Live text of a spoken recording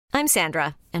I'm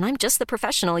Sandra, and I'm just the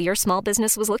professional your small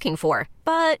business was looking for.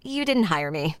 But you didn't hire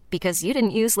me because you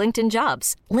didn't use LinkedIn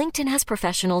Jobs. LinkedIn has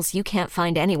professionals you can't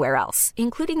find anywhere else,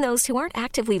 including those who aren't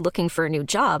actively looking for a new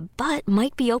job, but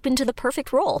might be open to the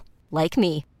perfect role, like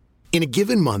me. In a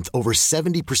given month, over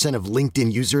 70% of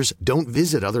LinkedIn users don't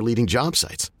visit other leading job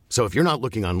sites. So if you're not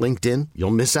looking on LinkedIn,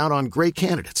 you'll miss out on great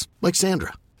candidates like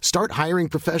Sandra. Start hiring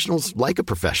professionals like a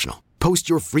professional. Post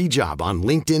your free job on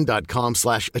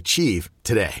linkedin.com/achieve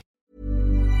today.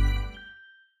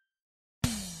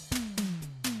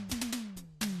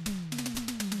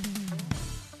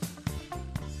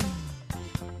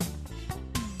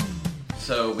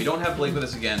 So we don't have Blake with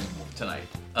us again tonight.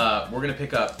 We're going to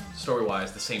pick up,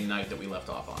 story-wise, the same night that we left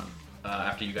off on.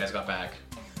 After you guys got back.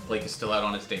 Blake is still out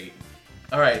on his date.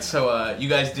 Alright, so you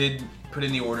guys did put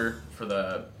in the order for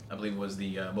the, I believe it was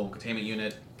the mobile containment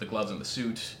unit, the gloves and the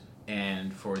suit,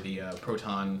 and for the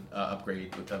proton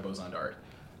upgrade with the boson dart.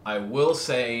 I will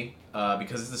say,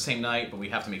 because it's the same night, but we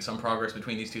have to make some progress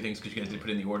between these two things because you guys did put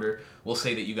in the order, we'll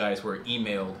say that you guys were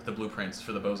emailed the blueprints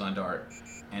for the boson dart.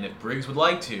 And if Briggs would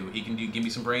like to, he can give me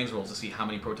some brains rolls to see how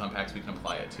many proton packs we can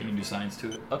apply it to. You can do science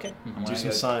to it. Okay. Do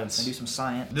some science. And do some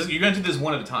science. You're going to do this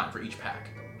one at a time for each pack.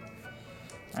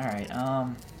 All right.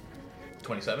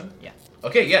 27? Yeah.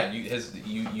 Okay, yeah.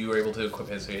 You were able to equip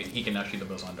his. So he can now shoot the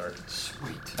boson dart.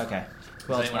 Sweet. Okay.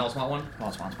 Does anyone else want one? Who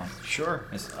else wants one? Sure.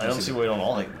 I don't see why we don't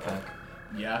all take the pack.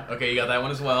 Yeah. Okay, you got that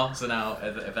one as well. So now,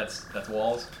 if that's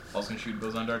Walls can shoot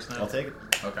boson darts now. I'll take it.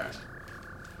 Okay.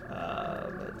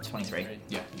 23.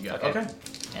 Yeah, you got it. Okay.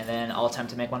 And then I'll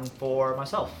attempt to make one for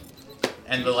myself.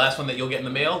 And the last one that you'll get in the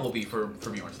mail will be for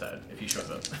Bjornstad if he shows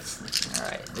up. All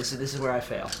right. This is where I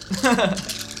fail.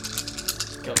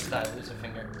 Go style, lose a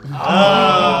finger.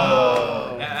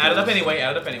 Oh! Add it up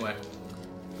anyway.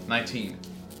 19.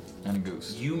 And a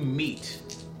goose. You meet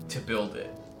to build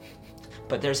it.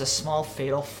 But there's a small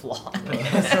fatal flaw.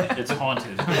 It's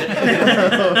haunted.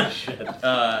 Oh shit.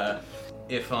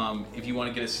 If you want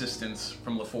to get assistance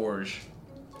from LaForge,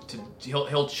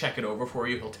 he'll check it over for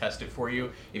you. He'll test it for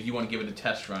you. If you want to give it a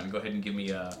test run, go ahead and give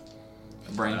me a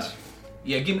brains.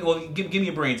 Yeah, give me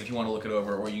a brains if you want to look it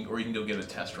over, or you can go give it a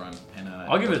test run. And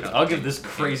I'll give this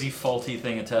crazy faulty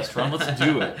thing a test run. Let's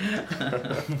do it.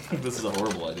 This is a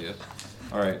horrible idea.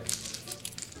 All right.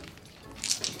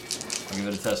 I'll give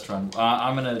it a test run.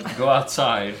 I'm gonna go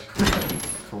outside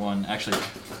for one. Actually,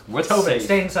 what's Tobin, safe?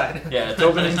 stay inside. Yeah,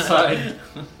 Tobin inside.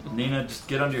 Nina, just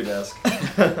get under your desk.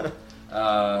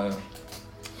 I'm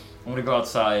gonna go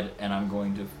outside and I'm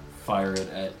going to fire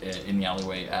it in the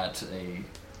alleyway at a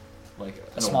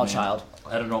small child.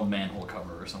 At an old manhole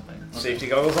cover or something. Safety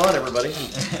goggles on, everybody.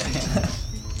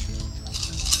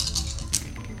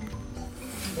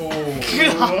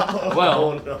 Oh.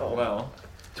 Well.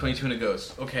 22 and a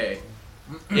ghost. Okay.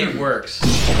 It works,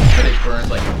 but it burns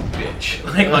like a bitch,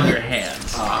 like on your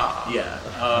hands. Yeah.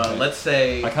 Let's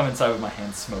say I come inside with my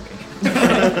hands smoking.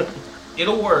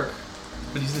 It'll work,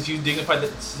 but since you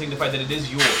signify that it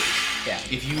is yours. Yeah.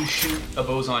 If you shoot a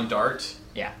boson dart,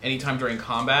 yeah, anytime during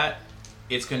combat,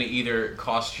 it's going to either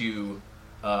cost you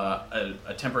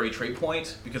a temporary trait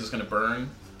point because it's going to burn,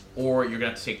 or you're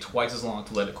going to have to take twice as long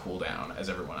to let it cool down as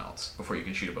everyone else before you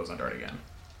can shoot a boson dart again.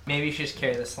 Maybe you should just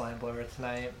carry the slime blower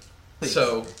tonight. Please,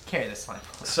 so carry the slime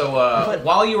blower. So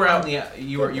while you were out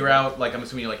you're out, like, I'm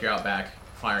assuming you're out back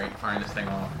firing this thing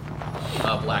off.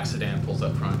 Black sedan pulls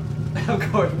up front. Of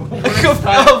course,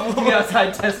 we're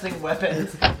outside testing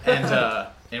weapons.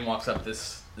 And walks up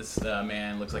this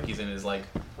man, looks like he's in his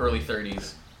early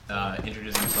 30s.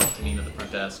 Introducing himself to Nina at the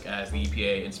front desk as the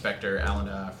EPA Inspector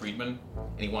Alan Friedman,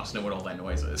 and he wants to know what all that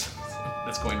noise is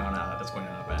that's going on out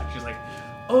back. She's like,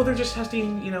 "Oh, they're just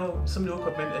testing, some new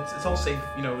equipment. It's all safe,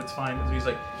 it's fine." And he's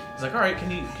like, all right,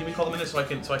 can we call them in so I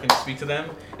can speak to them?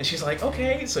 And she's like,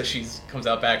 okay. So she comes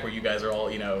out back where you guys are all,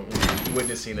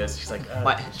 witnessing this. She's like,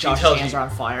 Josh's hands are on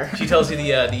fire. She tells you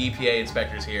the EPA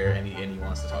inspector's here, and he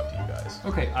wants to talk to you guys.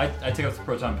 Okay, I take out the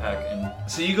proton pack and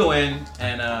so you go in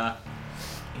and.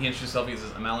 He introduced himself. He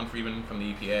says, "I'm Alan Friedman from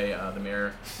the EPA. The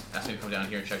mayor asked me to come down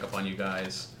here and check up on you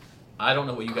guys. I don't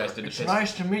know what you guys did to piss. It's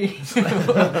nice to meet.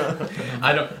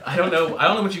 I don't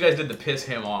know what you guys did to piss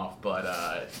him off,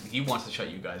 but he wants to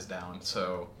shut you guys down.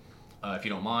 So, if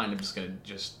you don't mind, I'm just gonna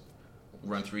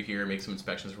run through here, make some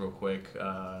inspections real quick.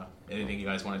 Anything you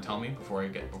guys want to tell me before I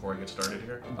get started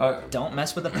here? Don't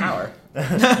mess with the power.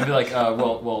 I'd be like,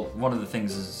 well, one of the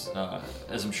things is,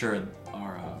 as I'm sure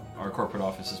our corporate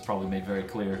office has probably made very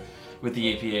clear with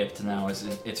the EPA up to now, is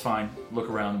it's fine. Look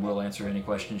around, we'll answer any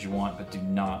questions you want, but do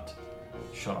not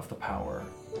shut off the power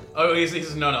Oh, he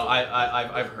says, no,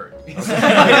 I've heard.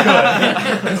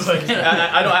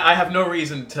 I have no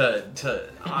reason to.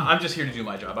 I'm just here to do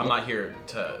my job. I'm not here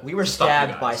to. We were stop you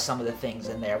stabbed guys. by some of the things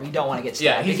in there. We don't want to get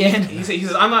Yeah, stabbed he again.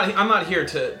 says, I'm not here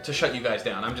to shut you guys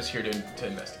down. I'm just here to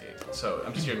investigate. So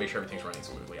I'm just here to make sure everything's running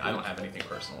smoothly. I don't have anything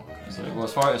personal. He's like, well,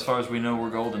 as far as we know, we're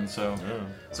golden. So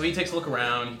So he takes a look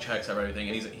around, he checks out everything,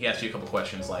 and he asks you a couple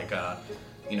questions like,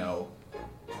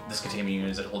 this containment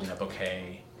unit, is it holding up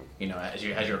okay? Has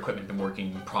your equipment been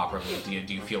working properly?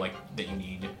 Do you feel like that you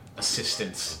need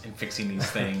assistance in fixing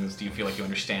these things? Do you feel like you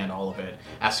understand all of it?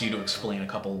 Asks you to explain a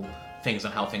couple things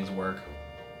on how things work.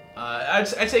 I'd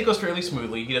say it goes fairly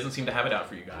smoothly. He doesn't seem to have it out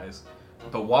for you guys.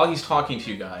 But while he's talking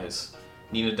to you guys,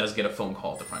 Nina does get a phone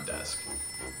call at the front desk.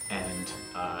 And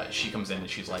she comes in and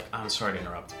she's like, I'm sorry to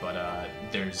interrupt, but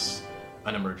there's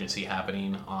an emergency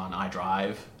happening on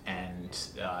iDrive, and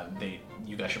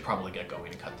you guys should probably get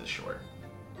going and cut this short.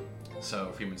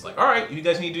 So Freeman's like, all right, you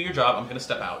guys need to do your job. I'm going to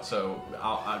step out. So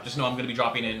I'll just know I'm going to be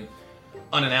dropping in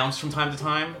unannounced from time to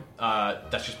time.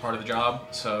 That's just part of the job.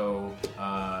 So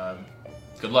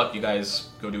good luck. You guys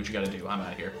go do what you got to do. I'm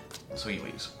out of here. So he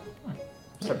leaves.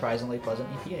 Surprisingly pleasant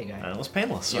EPA guy. And it was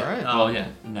painless. Yeah. All right. well, yeah.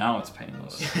 Now it's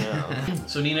painless. Yeah.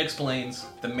 So Nina explains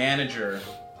the manager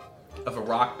of a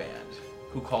rock band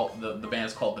who the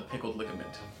band's called the Pickled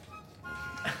Ligament.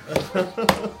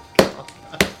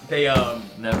 They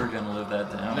Never gonna live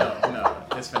that down. No,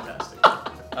 it's fantastic.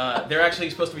 They're actually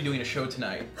supposed to be doing a show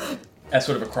tonight as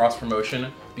sort of a cross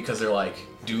promotion because they're like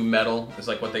doom metal is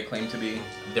like what they claim to be.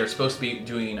 They're supposed to be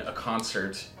doing a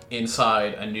concert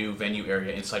inside a new venue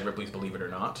area inside Ripley's Believe It or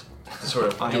Not to sort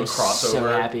of do a crossover. So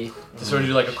happy. To sort of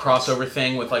do like a crossover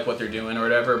thing with like what they're doing or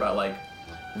whatever about like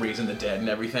raising the dead and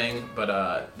everything.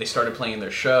 But they started playing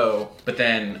their show, but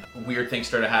then weird things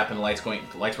started to happen. Lights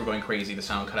were going crazy. The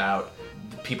sound cut out.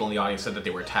 People in the audience said that they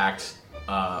were attacked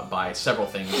by several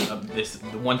things.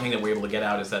 The one thing that we're able to get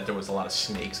out is that there was a lot of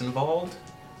snakes involved.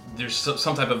 There's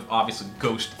some type of obviously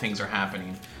ghost things are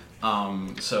happening.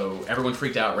 So everyone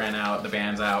freaked out, ran out. The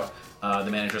band's out.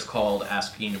 The manager's called,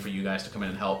 asking for you guys to come in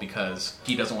and help because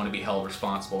he doesn't want to be held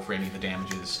responsible for any of the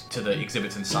damages to the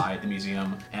exhibits inside the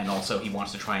museum, and also he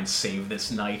wants to try and save this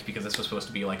night because this was supposed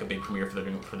to be like a big premiere for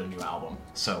their new album.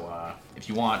 So if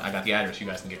you want, I got the address. You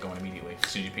guys can get going immediately as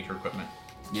soon as you pick your equipment.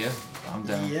 Yeah, I'm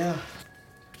down. Yeah.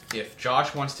 If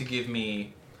Josh wants to give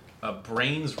me a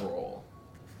brains roll,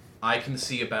 I can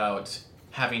see about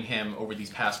having him over these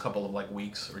past couple of like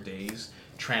weeks or days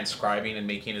transcribing and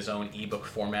making his own ebook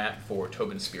format for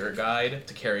Tobin's Spirit Guide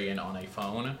to carry in on a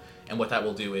phone. And what that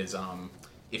will do is,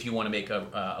 if you want to make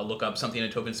a look up something in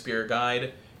Tobin's Spirit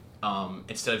Guide,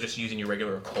 instead of just using your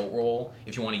regular occult roll,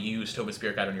 if you want to use Tobin's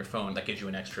Spirit Guide on your phone, that gives you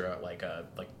an extra like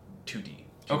 2D.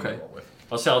 Okay. Roll with.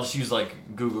 I'll just use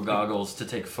like Google goggles to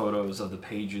take photos of the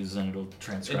pages and it'll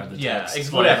transcribe the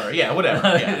text. Whatever. Yeah, whatever.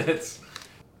 Yeah. It's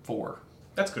 4.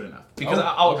 That's good enough. Because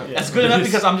okay. That's good enough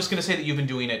because I'm just going to say that you've been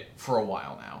doing it for a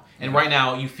while now. And right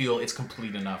now you feel it's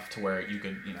complete enough to where you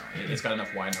could, it's got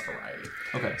enough wide enough variety.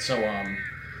 Okay. So,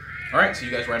 alright, so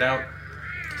you guys ride out.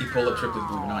 You pull up Ripley's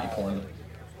Believe It or Not, you pull in,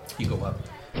 you go up.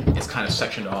 It's kind of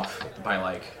sectioned off by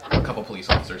like a couple police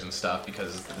officers and stuff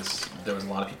because there was a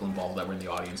lot of people involved that were in the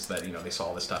audience that, they saw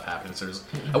all this stuff happen. So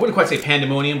I wouldn't quite say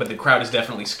pandemonium, but the crowd is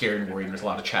definitely scared and worried. And there's a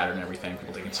lot of chatter and everything,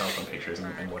 people taking cell phone pictures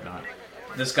and whatnot.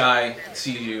 This guy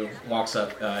sees you, walks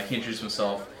up, he introduces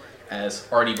himself as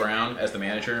Artie Brown, as the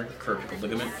manager for Pickled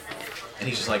Ligament. And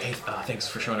he's just like, hey, thanks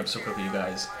for showing up so quickly, you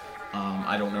guys.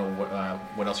 I don't know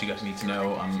what else you guys need to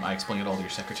know. I explained it all to your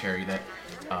secretary that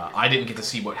I didn't get to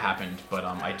see what happened, but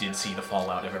I did see the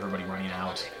fallout of everybody running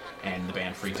out, and the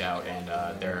band freaked out,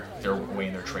 and they're away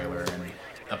in their trailer, and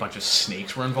a bunch of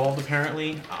snakes were involved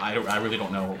apparently. I really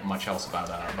don't know much else about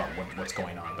what's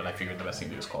going on, but I figured the best thing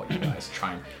to do is call you guys to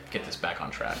try and get this back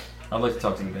on track. I'd like to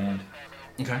talk to the band.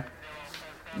 Okay.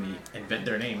 Let me invent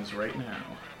their names right now.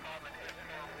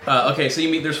 Okay, so you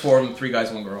meet. There's 4 of them, 3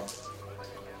 guys, 1 girl.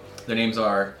 Their names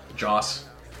are Joss,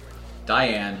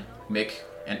 Diane, Mick,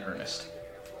 and Ernest.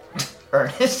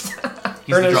 Ernest?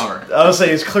 He's the drummer. I would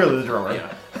say he's clearly the drummer.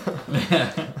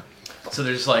 Yeah. So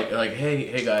they're just like,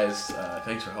 hey guys,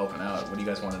 thanks for helping out. What do you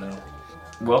guys want to know?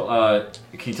 Well,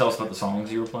 can you tell us about the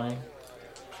songs you were playing?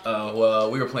 Well,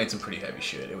 we were playing some pretty heavy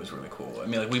shit. It was really cool. I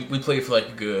mean, like we played for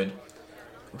like good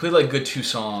 2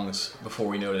 songs before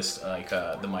we noticed like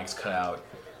the mics cut out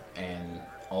and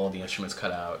all of the instruments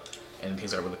cut out and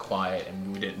things got really quiet,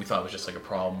 and we thought it was just like a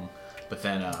problem, but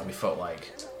then we felt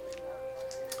like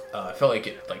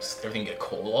everything get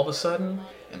cold all of a sudden,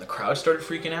 and the crowd started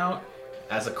freaking out.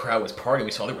 As the crowd was partying,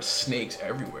 we saw there were snakes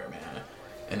everywhere, man.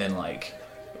 And then like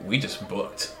we just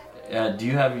booked. Do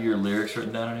you have your lyrics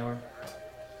written down anywhere?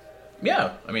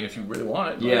 Yeah, I mean, if you really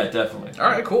want it. Yeah, definitely. All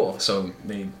right, cool. So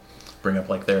they bring up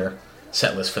like their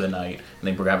set list for the night, and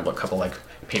they grab a couple like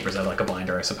papers out of like a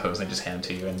binder, I suppose. And they just hand it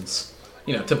to you, and it's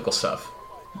typical stuff.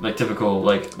 Like typical,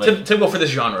 like typical for this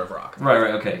genre of rock.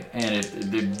 Right, okay. And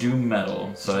they're doom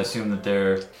metal, so I assume that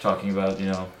they're talking about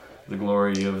the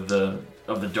glory of the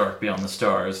dark beyond the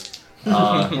stars. So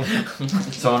I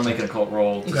want to make an occult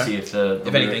roll to see if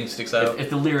if anything sticks out. If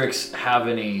the lyrics have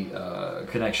any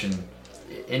connection,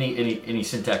 any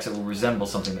syntax that will resemble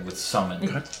something that would summon.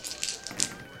 Okay.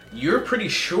 You're pretty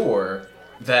sure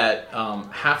that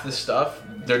half the stuff,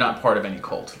 they're not part of any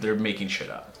cult. They're making shit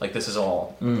up. Like, this is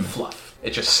all fluff.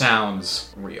 It just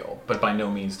sounds real, but by no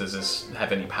means does this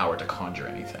have any power to conjure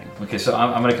anything. Okay, so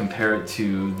I'm going to compare it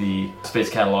to the space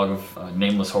catalog of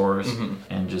Nameless Horrors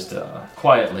and just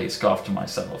quietly scoff to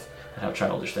myself at how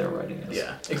childish their writing is.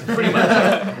 Yeah, pretty much.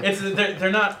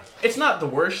 They're not. It's not the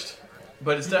worst,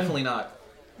 but it's definitely not.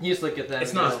 You just look at them.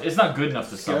 It's not good enough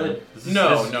to summon. No.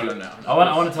 I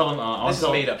want to tell them. This is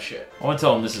made up shit. I want to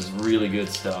tell them this is really good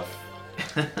stuff.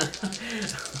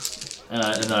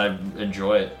 and I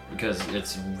enjoy it because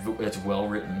it's well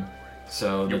written.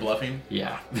 So you're bluffing?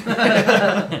 Yeah.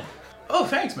 Oh,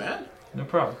 thanks, man. No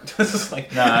problem. This is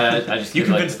like I just you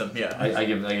convinced them. Yeah. I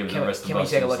give them the rest of the Can we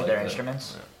take a look at their that.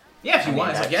 instruments? Yeah, if you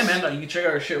want. It's like, yeah, man, you can check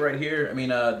out our shit right here. I mean,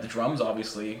 the drums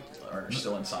obviously are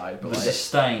still inside, but There's a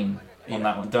stain on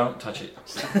that one. Don't touch it.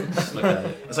 Just look at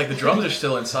it. It's like the drums are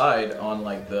still inside on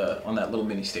that little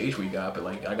mini stage we got, but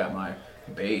like I got my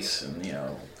bass and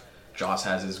Joss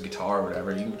has his guitar or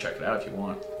whatever. You can check it out if you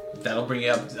want. That'll bring you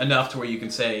up enough to where you can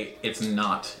say it's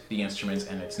not the instruments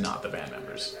and it's not the band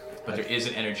members. But there is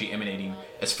an energy emanating,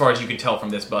 as far as you can tell from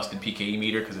this busted PKE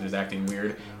meter, because it is acting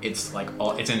weird. It's like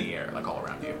it's in the air, like all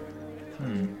around you.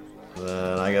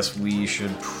 Then I guess we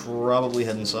should probably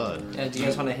head inside. Do you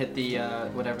guys want to hit the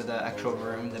whatever the actual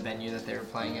room, the venue that they were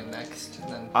playing in next? And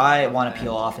then I want to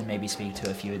peel off and maybe speak to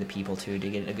a few of the people too to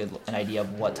get an idea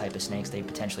of what type of snakes they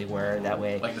potentially were. That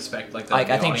way, Like the I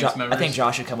think audience members? I think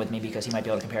Josh should come with me because he might be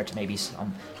able to compare it to maybe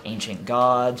some ancient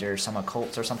gods or some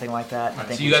occults or something like that. I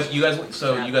think So you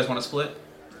guys want to split?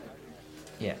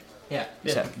 Yeah. Yeah.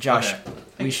 So Josh,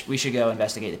 Okay. we should go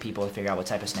investigate the people to figure out what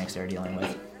type of snakes they're dealing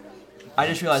with. I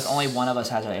just realized only one of us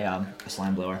has a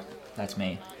slime blower. That's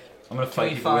me. I'm gonna Can fight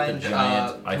we people with a find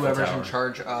giant Eiffel whoever's Tower. in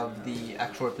charge of the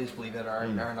actual Please Believe It or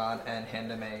not and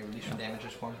hand him a release from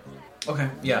damages form? Okay,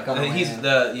 yeah. Got my He's hand.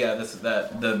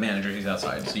 the manager. He's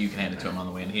outside, so you can hand it to him on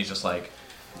the way, and he's just like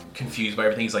confused by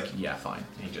everything. He's like, yeah, fine.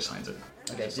 And he just signs it.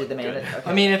 Okay, did the man? Okay.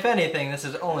 I mean, if anything, this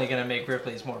is only going to make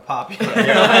Ripley's more popular.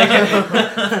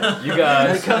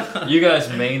 You guys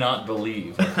may not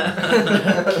believe.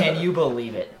 Can you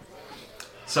believe it?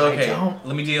 So okay,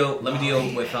 let me deal with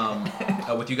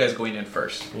you guys going in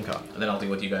first. Okay. And then I'll deal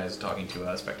with you guys talking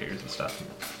to spectators and stuff.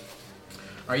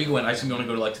 Are you going? I assume you want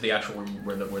to go to the actual room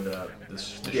where the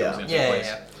show's Yeah. going to take Yeah, place.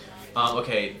 yeah.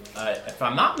 Okay, if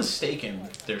I'm not mistaken,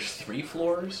 there's 3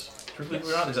 floors.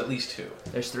 There's at least 2.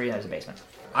 There's 3 and there's a basement.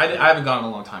 I haven't gone in a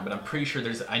long time, but I'm pretty sure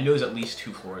I know there's at least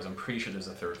 2 floors. I'm pretty sure there's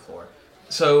a 3rd floor.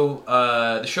 So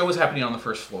the show was happening on the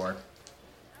 1st floor,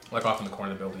 like off in the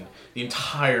corner of the building. The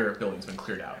entire building's been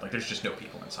cleared out. Like there's just no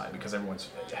people inside because everyone's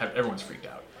freaked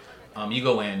out. You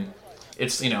go in,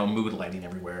 it's mood lighting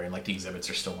everywhere, and like the exhibits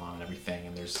are still on and everything.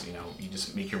 And there's you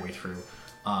just make your way through.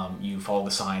 You follow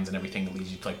the signs and everything that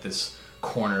leads you to like this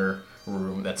corner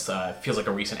room that's feels like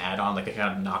a recent add-on. Like they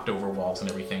kind of knocked over walls and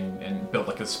everything and built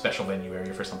like a special venue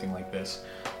area for something like this.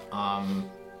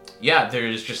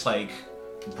 There's just like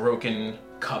broken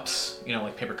cups,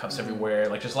 like paper cups everywhere.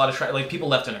 Like just a lot of like people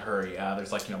left in a hurry.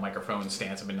 There's like microphone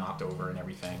stands have been knocked over and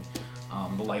everything.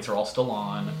 The lights are all still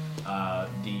on.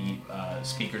 The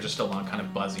speakers are still on, kind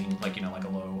of buzzing, like like a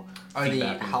low. Are the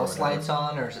feedback loop or house whatever. lights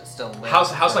on, or is it still lit?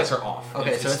 House lights are off.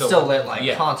 Okay, so it's still lit,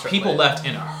 like concert People lit. left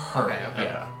in a hurry. Okay.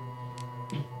 Yeah.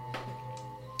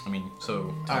 I mean,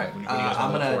 so. All right, what do you guys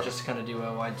I'm wanna gonna look for? just kind of do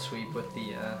a wide sweep with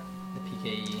the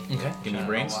PKE. Okay. Give me I don't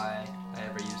brains. know why I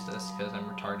ever use this because I'm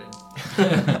retarded.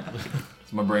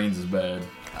 My brains is bad.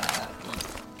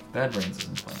 Bad brains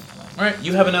isn't playing tonight. All right,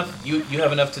 you have enough. You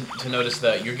have enough to notice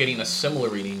that you're getting a similar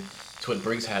reading to what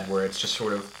Briggs had, where it's just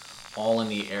sort of all in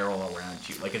the air all around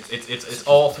you. Like it's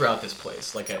all throughout this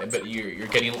place. Like, but you're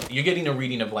getting a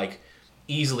reading of like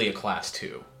easily a class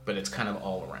 2, but it's kind of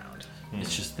all around.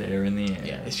 It's just there in the air.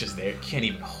 Yeah, it's just there. You can't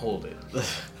even hold it.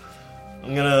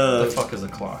 I'm gonna The fuck is a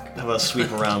clock? have a sweep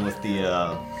around with the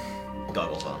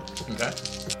goggles on. Okay.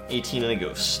 18 and a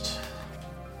ghost.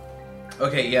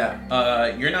 Okay,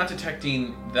 yeah. You're not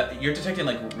detecting that. You're detecting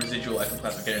like residual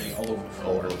ectoplasmic energy all over the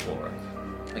floor. Over the floor.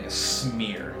 like a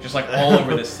smear, just like all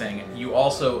over this thing. You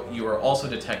are also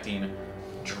detecting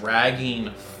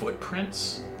dragging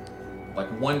footprints, like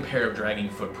one pair of dragging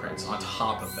footprints on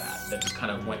top of that just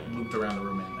kind of looped around the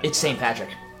room. It's St. Patrick.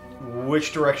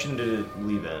 Which direction did it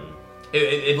leave in?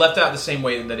 It left out the same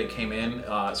way that it came in,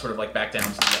 sort of like back down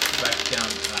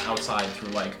outside through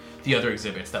like the other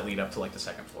exhibits that lead up to like the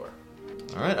second floor.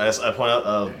 All right, I point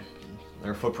out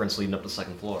there are footprints leading up to the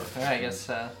second floor. All right, I guess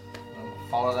we'll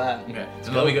follow that. Okay,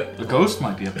 so now we go. The ghost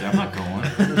might be up there. I'm not going.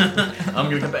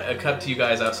 I'm gonna cut to you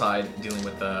guys outside dealing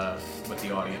with the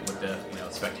audience, with the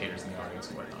spectators in the audience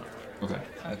and whatnot. Okay.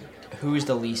 Who's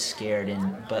the least scared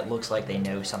but looks like they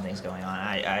know something's going on?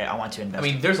 I want to I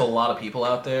investigate. mean, there's a lot of people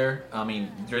out there. I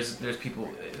mean, there's people.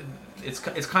 It's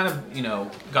kind of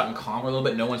gotten calmer a little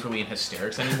bit. No one's really in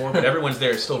hysterics anymore, but everyone's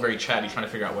there still very chatty, trying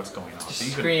to figure out what's going on. So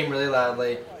you Scream really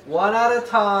loudly. One at a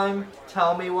time.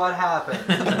 Tell me what happened.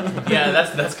 Yeah,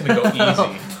 that's gonna go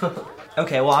easy.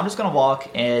 Okay, well, I'm just gonna walk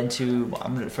I'm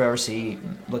gonna forever see,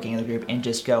 looking at the group, and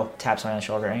just go tap someone on the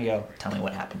shoulder and go, tell me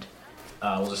what happened.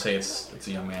 We'll just say it's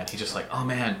a young man. He's just like, oh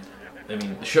man, I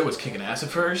mean, the show was kicking ass at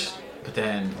first, but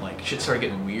then like shit started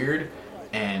getting weird,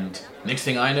 and next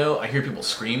thing I know, I hear people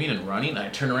screaming and running, and I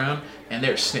turn around, and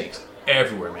there's snakes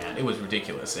everywhere, man. It was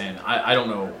ridiculous, and I don't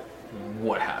know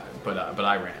what happened, but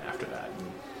I ran after that.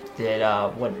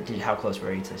 How close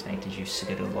were you to the snake? Did you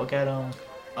get a look at him?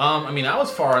 I mean, I was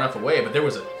far enough away, but there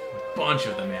was a bunch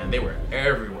of them, man. They were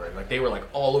everywhere. Like, they were, like,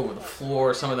 all over the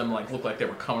floor. Some of them, like, looked like they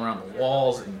were coming around the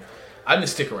walls, and I didn't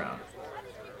stick around.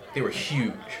 They were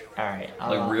huge. Alright.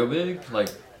 Like real big? Like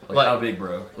how big,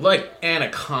 bro? Like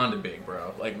anaconda big,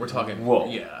 bro. Like, we're talking... Whoa.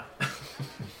 Yeah.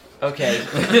 Okay.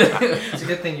 It's a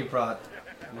good thing you brought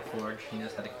LaForge. He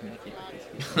knows how to communicate with these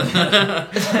people.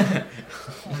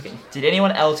 Okay. Did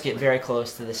anyone else get very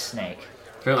close to the snake?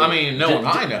 I mean, no one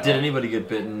I know. Did anybody get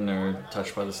bitten or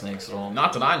touched by the snakes at all?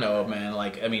 Not that I know of, man.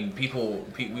 Like, I mean, we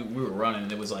were running,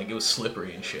 and it was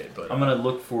slippery and shit, but... I'm gonna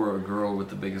look for a girl with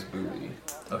the biggest booty.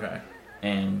 Okay.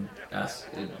 And ask,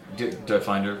 do I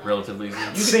find her relatively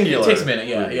easy? Singular. It takes a minute,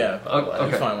 yeah.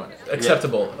 Okay. You find one.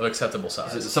 Acceptable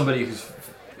size. Is it somebody who's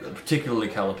particularly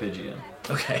Calipigian.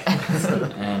 Okay.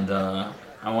 And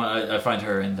I find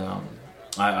her, and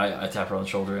I tap her on the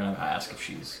shoulder, and I ask if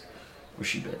was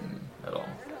she bitten at all?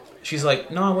 She's like,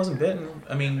 no, I wasn't bitten.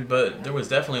 I mean, but there was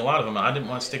definitely a lot of them. I didn't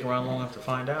want to stick around long enough to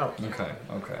find out. Okay.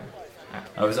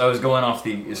 I was going off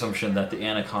the assumption that the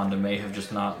anaconda may have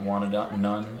just not wanted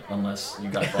none unless you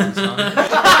got buns on.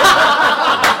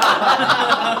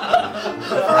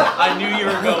 I knew you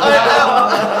were going.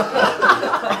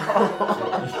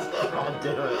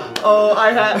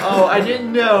 I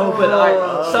didn't know,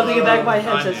 but something in the back of my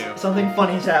head I says knew. something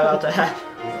funny's about to happen.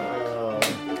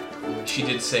 She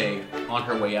did say on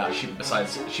her way out, she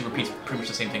repeats pretty much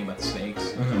the same thing about the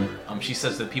snakes. Mm-hmm. She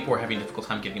says that people were having a difficult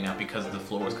time getting out because the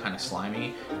floor was kind of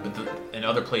slimy, but in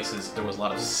other places there was a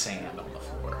lot of sand on the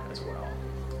floor as well.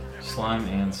 Slime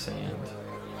and sand.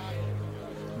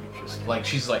 Like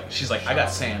she's like I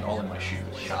got sand all in my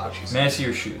shoes. May I see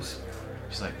your shoes?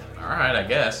 She's like, all right, I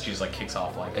guess. She's like kicks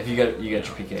off like. If you got your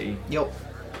PKE. Yep.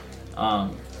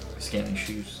 Scanning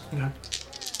shoes. Okay.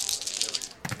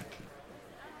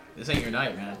 This ain't your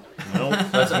night, man. Nope.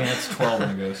 That's 12 in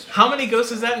a ghost. How many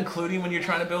ghosts is that, including when you're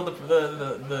trying to build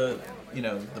the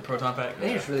proton pack? I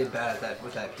think it's really bad at that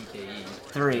with that PKE.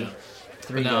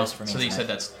 Three No, goes for me. so you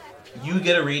tonight. said you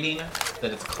get a reading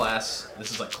that it's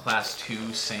this is like class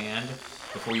 2 sand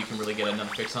before you can really get another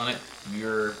fix on it.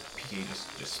 Your PKE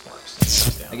just sparks. And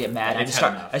goes down. I get mad. It's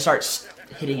I start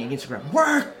hitting against the ground.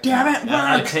 Work, damn it,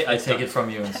 work! I take it from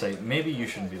you and say, maybe you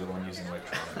shouldn't be the one using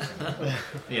electronics.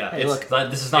 Yeah, Hey, it's, look.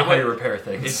 This is not how you repair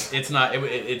things. it's not.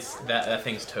 It's that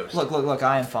thing's toast. Look,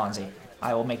 I am Fonzie.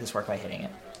 I will make this work by hitting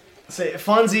it. Say,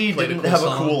 Fonzie Played a didn't cool have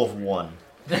song. a cool of 1.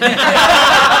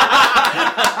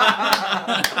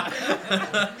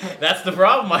 That's the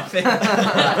problem, I think.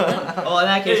 Well, in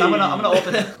that case, I'm gonna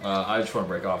open it. I just want to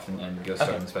break off and go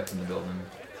start inspecting the building.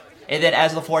 And then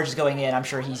as LaForge is going in, I'm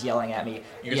sure he's yelling at me.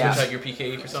 You're gonna switch out your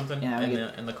PKE for something Yeah,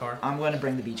 in the car. I'm going to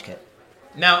bring the beach kit.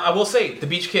 Now, I will say, the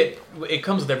beach kit, it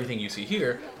comes with everything you see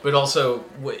here, but also,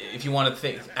 if you want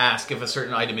to ask if a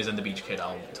certain item is in the beach kit,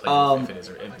 I'll tell you if it is,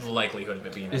 or the likelihood of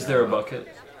it being in Is there a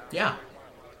bucket? Yeah.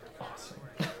 Awesome.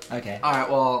 Okay. Alright,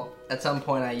 well, at some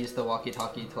point I used the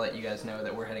walkie-talkie to let you guys know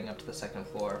that we're heading up to the second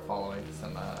floor following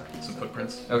some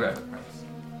Footprints. Okay.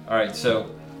 Alright, so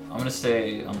I'm going to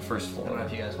stay on the first I don't know floor.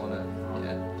 if you guys want to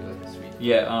do it this week.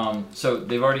 Yeah, so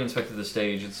they've already inspected the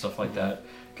stage and stuff like that.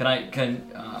 Can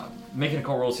make an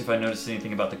occult roll, see if I notice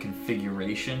anything about the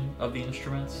configuration of the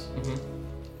instruments?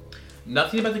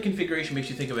 Nothing about the configuration makes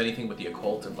you think of anything but the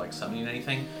occult or like summoning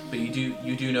anything, but you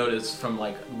do notice from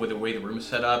like with the way the room is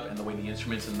set up and the way the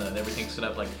instruments and everything's set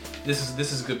up, like this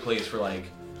is a good place for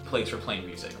playing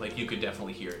music. Like you could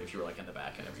definitely hear it if you were like in the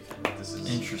back and everything. This is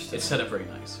interesting. It's set up very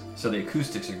nice. So the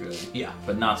acoustics are good. Yeah.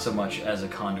 But not so much as a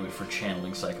conduit for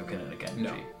channeling psychokinetic energy.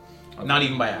 No. Okay. Not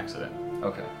even by accident.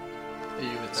 Okay.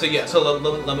 So yeah, so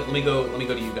let me go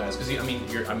to you guys because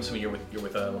I'm assuming you're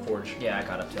with LaForge. Yeah, I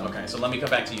caught up to him. Okay, so let me come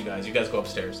back to you guys. You guys go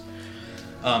upstairs.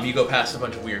 You go past a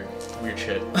bunch of weird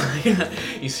shit.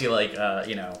 You see like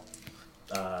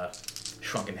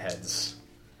shrunken heads.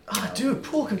 Dude,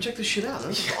 Pool, come check this shit out.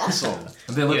 This is awesome.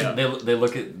 They look. Yeah. They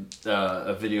look at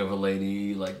a video of a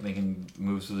lady like making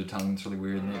moves with her tongue. It's really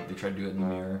weird, and they try to do it in the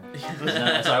mirror. And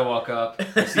as I walk up,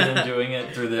 I see them doing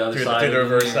it through the other side. Through the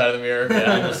reverse side of the mirror.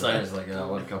 Yeah, Yeah. the side is like, oh,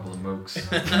 what a couple of mooks.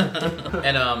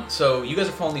 And so you guys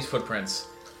are following these footprints.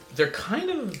 They're kind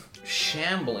of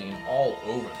shambling all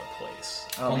over the place.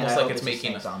 Oh, man, Almost I like hope it's it's a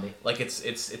making snake zombie. like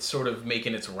it's sort of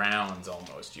making its rounds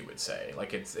almost, you would say.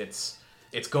 Like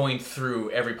it's going through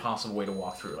every possible way to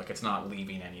walk through. Like it's not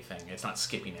leaving anything. It's not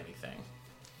skipping anything.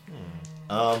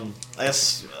 I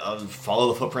guess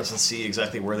follow the footprints and see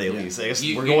exactly where they lead. I guess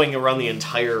You- we're you- going around the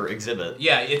entire exhibit.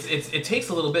 Yeah, it takes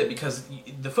a little bit because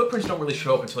the footprints don't really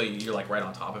show up until you're like right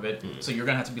on top of it. So you're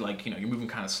gonna have to be like, you're moving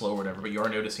kind of slow or whatever. But you are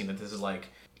noticing that this is like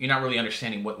you're not really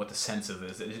understanding what the sense of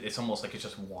this. It's almost like it's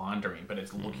just wandering, but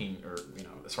it's looking, or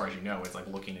as far as you know, it's like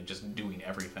looking and just doing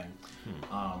everything.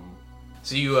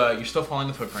 So you're still following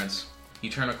the footprints. You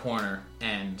turn a corner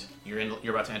and you're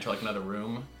about to enter like another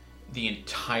room. The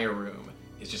entire room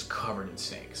is just covered in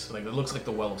snakes. Like it looks like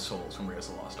the Well of Souls from Raiders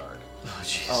of the Lost Ark. Oh,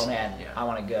 jeez. Oh man, Yeah. I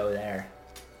want to go there.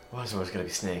 Why is there always gonna be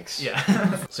snakes?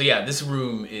 Yeah. So yeah, this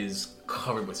room is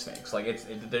covered with snakes. Like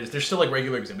there's still like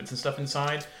regular exhibits and stuff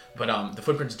inside, but the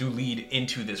footprints do lead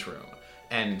into this room,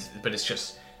 but it's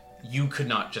just you could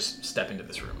not just step into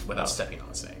this room without stepping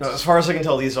on snakes. Now, as far as I can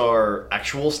tell, these are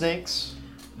actual snakes.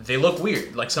 They look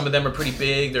weird. Like some of them are pretty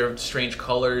big. They're strange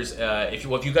colors. If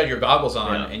you got your goggles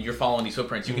on Yeah. and you're following these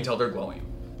footprints, you can tell they're glowing.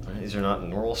 These are not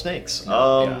normal snakes.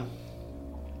 Yeah.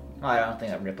 I don't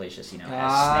think that Ripley's just has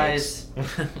Guys,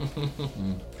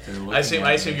 snakes.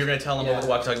 I assume you're gonna tell them over the Yeah.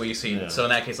 walkie-talkie what you see. Yeah. So in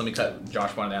that case, let me cut.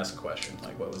 Josh wanted to ask a question.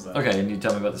 Like, what was that? Okay, and you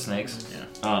tell me about the snakes.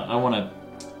 Yeah. I want to.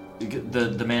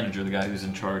 The manager, the guy who's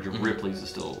in charge of Ripley's, is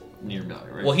still nearby,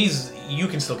 right? Well, you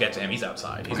can still get to him. He's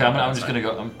outside. He's Okay, I'm outside. just gonna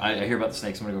go. I hear about the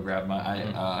snakes. I'm gonna go grab him.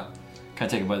 I kind of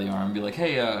take him by the arm and be like,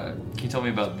 "Hey, can you tell me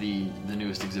about the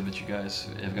newest exhibit you guys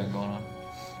have got going on?"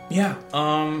 Yeah.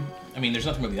 I mean, there's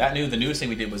nothing really that new. The newest thing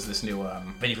we did was this new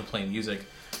venue for playing music.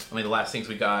 I mean, the last things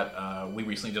we got, we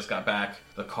recently just got back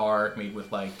the car made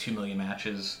with like 2 million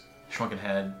matches, shrunken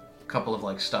head, a couple of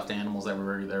like stuffed animals that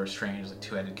were strange, like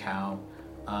 2-headed cow.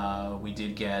 We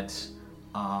did get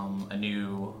a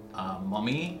new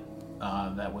mummy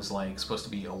that was like supposed to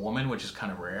be a woman, which is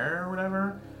kind of rare or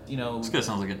whatever. This guy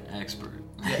sounds like an expert.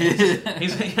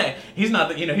 He's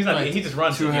not. He's not. He just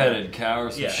runs. it, yeah. Two-headed cow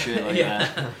or some shit like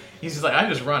that. He's just like, I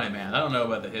just run it, man. I don't know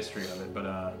about the history of it,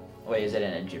 but Wait, is it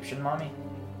an Egyptian mommy?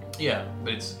 yeah,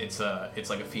 but it's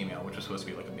like a female, which was supposed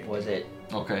to be like a big. Was it?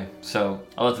 Okay, so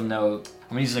I'll let them know. I'm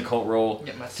gonna use an occult roll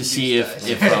Get my to see seduce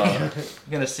if You're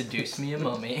gonna seduce me a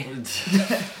mummy.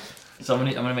 so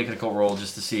I'm gonna make an occult roll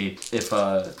just to see if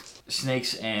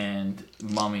snakes and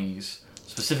mummies,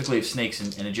 specifically if snakes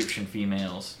and Egyptian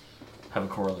females, have a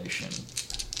correlation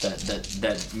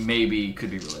that maybe could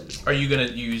be related. Are you gonna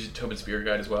use Tobin Spirit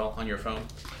Guide as well on your phone?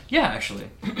 Yeah, actually,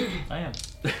 I am.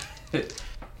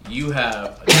 You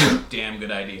have a damn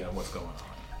good idea of what's going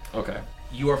on. Okay.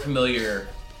 You are familiar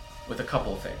with a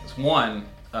couple of things. One,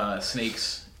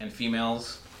 snakes and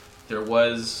females. There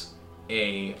was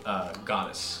a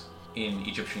goddess in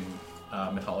Egyptian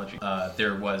mythology.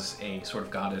 There was a sort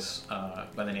of goddess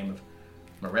by the name of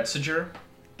Meretseger,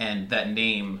 and that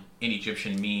name in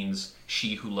Egyptian means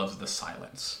she who loves the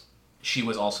silence. She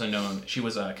was also known, she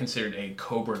was considered a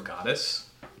cobra goddess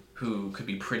who could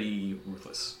be pretty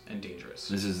ruthless and dangerous.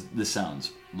 This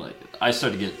sounds like I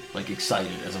start to get like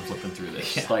excited as I'm flipping through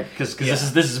this, Yeah. like because Yeah.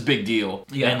 this is a big deal,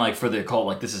 Yeah. and like for the occult,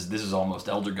 like this is almost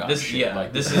elder god This, shit. yeah,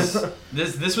 like this was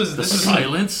the some-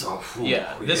 silence. Oh, whew,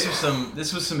 Yeah, this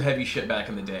was some heavy shit back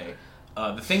in the day.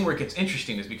 The thing where it gets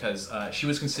interesting is because she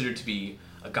was considered to be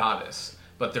a goddess,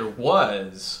 but there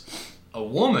was a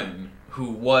woman who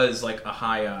was like a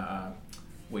high,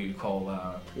 what you call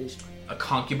a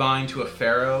concubine to a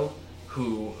pharaoh,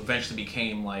 who eventually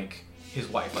became like his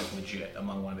wife, like legit,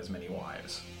 among one of his many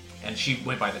wives, and she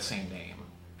went by the same name.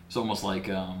 It's almost like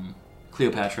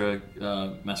Cleopatra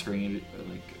masquerading,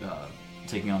 like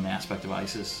taking on the aspect of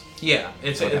Isis. Yeah,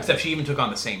 Okay. except she even took on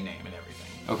the same name and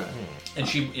Okay.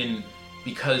 And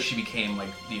because she became like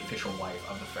the official wife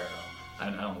of the pharaoh. I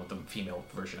don't know what the female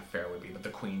version of pharaoh would be, but the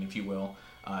queen, if you will,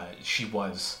 she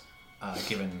was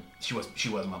she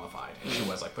was mummified, and she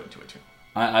was like put into a tomb.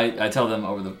 I tell them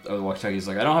over the walkie-talkies,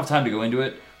 like, I don't have time to go into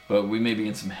it, but we may be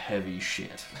in some heavy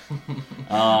shit.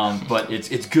 But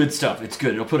it's good stuff. It's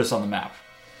good. It'll put us on the map.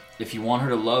 If you want her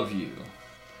to love you,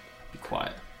 be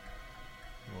quiet.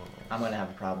 I'm gonna have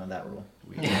a problem with that rule.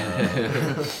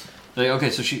 Like, okay,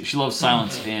 so she loves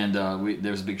silence, and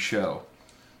there's a big show.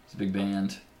 It's a big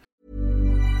band.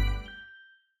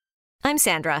 I'm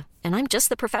Sandra, and I'm just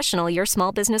the professional your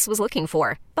small business was looking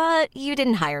for. But you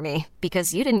didn't hire me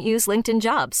because you didn't use LinkedIn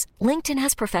Jobs. LinkedIn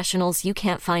has professionals you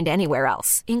can't find anywhere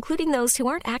else, including those who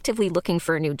aren't actively looking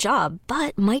for a new job,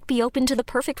 but might be open to the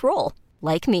perfect role,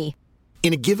 like me.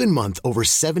 In a given month, over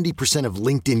 70% of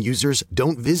LinkedIn users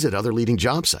don't visit other leading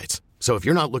job sites. So if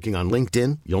you're not looking on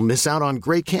LinkedIn, you'll miss out on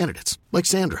great candidates like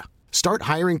Sandra. Start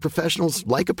hiring professionals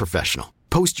like a professional.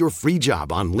 Post your free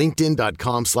job on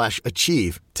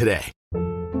linkedin.com/achieve today.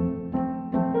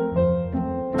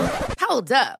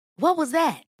 Hold up. What was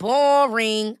that?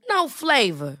 Boring. No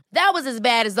flavor. That was as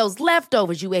bad as those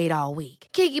leftovers you ate all week.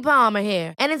 Keke Palmer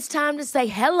here, and it's time to say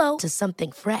hello to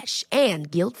something fresh and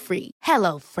guilt-free.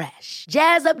 Hello Fresh.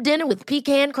 Jazz up dinner with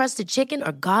pecan-crusted chicken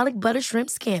or garlic butter shrimp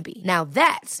scampi. Now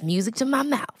that's music to my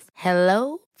mouth.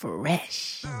 Hello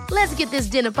Fresh. Let's get this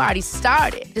dinner party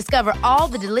started. Discover all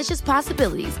the delicious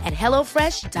possibilities at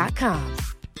hellofresh.com.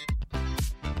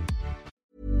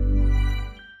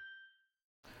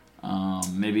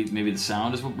 Maybe the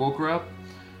sound is what woke her up.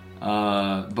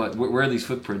 But where are these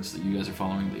footprints that you guys are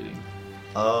following leading?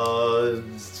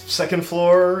 Second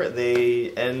floor.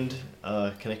 They end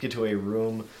connected to a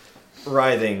room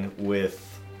writhing with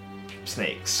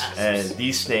snakes, and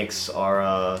these snakes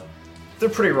are they're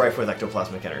pretty rife with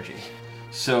ectoplasmic energy.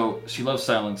 So she loves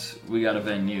silence. We got a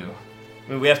venue.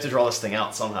 I mean, we have to draw this thing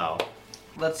out somehow.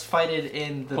 Let's fight it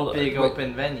in the big wait.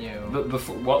 open venue. But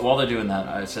before, while they're doing that,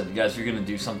 I said, guys, if you're gonna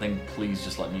do something, please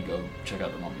just let me go check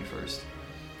out the mummy first.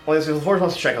 Well, so Forrest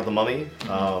wants to check out the mummy.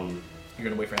 You're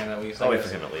gonna wait for him at least. I'll wait for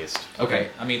him at least. Okay.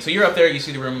 I mean, so you're up there. You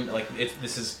see the room. Like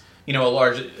this is a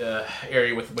large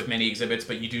area with many exhibits,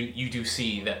 but you do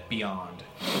see that beyond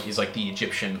is like the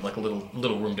Egyptian, like a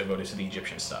little room devoted to the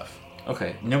Egyptian stuff.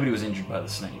 Okay. Nobody was injured by the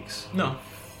snakes. No.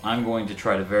 I'm going to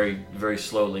try to very, very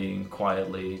slowly and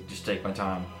quietly just take my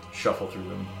time, shuffle through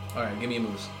them. All right. Give me a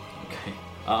moves. Okay.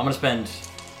 I'm gonna spend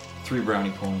 3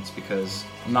 brownie points because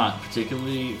I'm not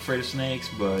particularly afraid of snakes,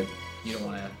 but You don't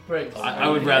want to Break. I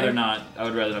would rather not. I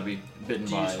would rather not be bitten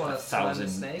Do you by just wanna slime the 1,000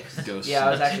 snakes? ghosts. Yeah,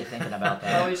 I was actually thinking about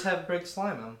that. Always have Brig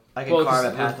slime them. I could Well, carve a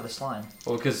 'cause path of the slime.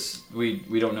 Well, because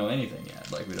we don't know anything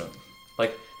yet. Like we don't.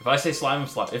 Like if I say slime,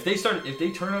 slime. If they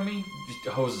turn on me, just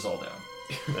hose us all down.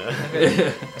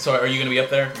 So are you going to be up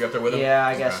there? You're up there with him? Yeah,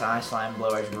 I guess I slime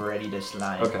blowers ready to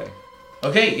slide. Okay.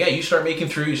 Okay, yeah, you start making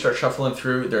through, you start shuffling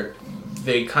through.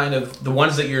 They kind of, the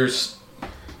ones that you're,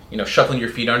 shuffling your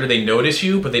feet under, they notice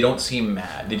you, but they don't seem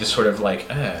mad. They just sort of like,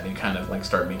 they kind of like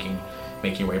start making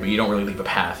your way, but you don't really leave a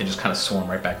path. They just kind of swarm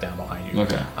right back down behind you.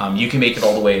 Okay. You can make it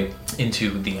all the way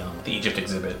into the Egypt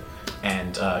exhibit,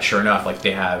 and sure enough, like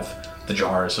they have the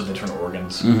jars of the different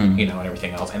organs, and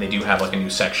everything else, and they do have like a new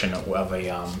section of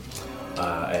a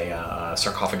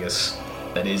sarcophagus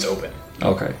that is open.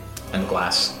 Okay. And the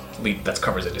glass that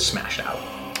covers it is smashed out.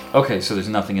 Okay, so there's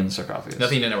nothing in the sarcophagus.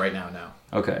 Nothing in it right now, no.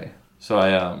 Okay, so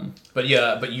I But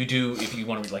yeah, but you do, if you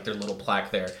want to read like their little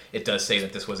plaque there, it does say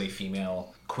that this was a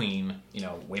female queen,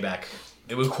 way back.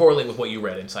 It would correlate with what you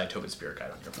read inside Tobit's Spirit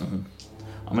Guide on your phone.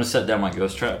 I'm gonna set down my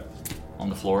ghost trap on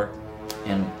the floor,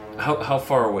 and how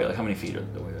far away? Like how many feet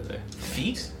away are they?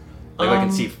 Feet? Like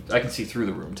I can see through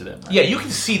the room to them. Right? Yeah, you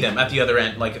can see them at the other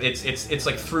end. Like it's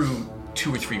like through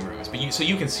 2 or 3 rooms, but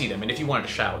you can see them, and if you wanted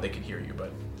to shout, they could hear you.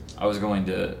 But I was going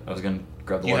to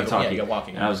grab the You have- walkie-talkie, yeah, you got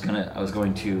walking. and I was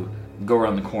going to go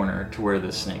around the corner to where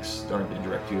the snakes aren't in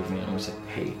direct view of me, and I'm gonna say,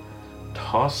 "Hey,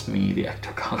 toss me the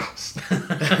ectogoggles."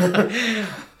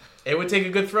 it would take a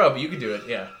good throw, but you could do it.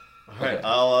 Yeah. All right,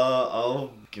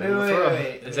 I'll give him a throw.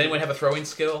 Wait. Does anyone have a throwing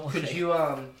skill?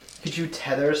 Could you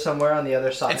tether somewhere on the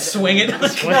other side? And swing it? No,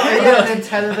 yeah, and then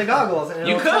tether the goggles. And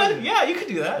You it'll tether could. Yeah, you could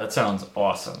do that. That sounds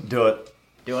awesome. Do it.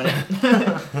 Doing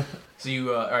it. So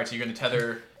you, all right. So you're gonna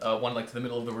tether one like to the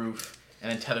middle of the roof,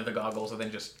 and then tether the goggles, and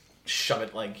then just shove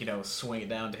it like swing it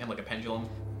down to him like a pendulum.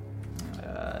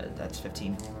 That's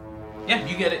 15. Yeah,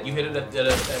 you get it. You hit it at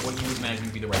what you would imagine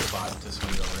would be the right spot to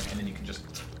swing it over, and then you can just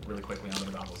really quickly onto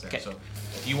the goggles there. Okay. So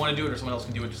if you want to do it or someone else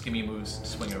can do it, just give me moves to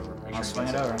swing it over. Make I'll sure you swing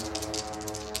it get over.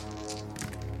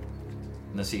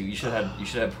 Let's see. You should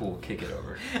have Pool kick it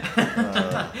over.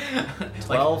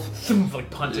 12. Like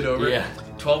punch it over. Yeah.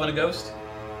 12 and a ghost.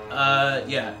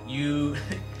 Yeah. You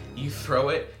throw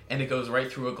it and it goes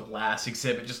right through a glass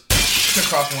exhibit, just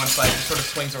across one side, just sort of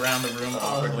swings around the room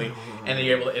awkwardly, and then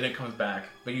you're able to, and it comes back,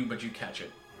 but you catch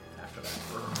it after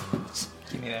that.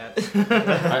 Give me that.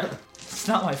 It's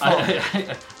not my fault.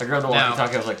 I grabbed the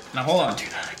walkie-talkie. I was like, now hold on. do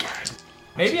that again.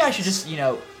 Maybe I should just,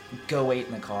 go wait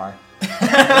in the car.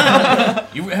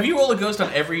 Have you rolled a ghost on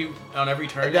every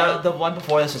turn? The one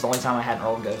before this was the only time I hadn't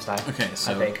rolled a ghost die. Okay,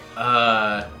 so I think.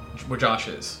 Where Josh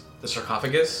is, the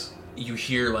sarcophagus, you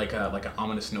hear like an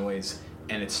ominous noise,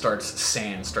 and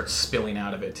sand starts spilling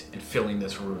out of it and filling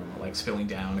this room, like spilling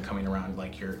down and coming around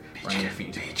like you're running your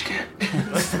feet.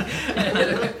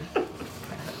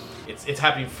 It's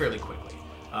happening fairly quickly.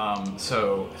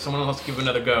 So if someone wants to give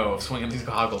another go of swinging these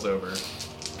goggles over.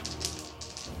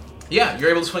 Yeah, you're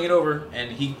able to swing it over,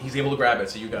 and he's able to grab it,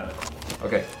 so you got it.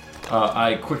 Okay.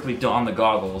 I quickly don the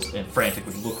goggles and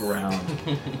frantically look around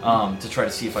to try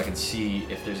to see if I can see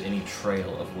if there's any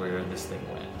trail of where this thing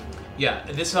went. Yeah,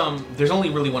 this there's only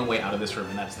really one way out of this room,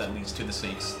 and that leads to the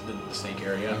snakes, the snake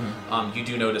area. Mm-hmm. You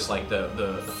do notice like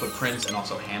the footprints and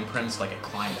also handprints, like it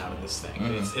climbed out of this thing.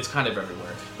 Mm-hmm. It's kind of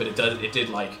everywhere, but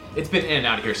it's been in and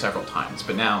out of here several times.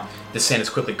 But now the sand is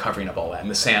quickly covering up all that, and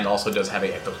the sand also does have a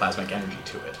ectoplasmic energy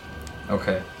to it.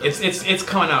 Okay. It's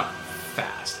coming out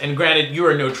fast, and granted,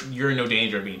 you're in no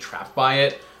danger of being trapped by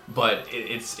it. But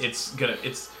it's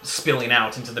spilling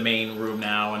out into the main room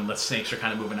now, and the snakes are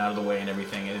kind of moving out of the way and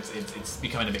everything, and it's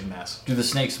becoming a big mess. Do the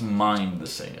snakes mind the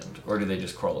sand, or do they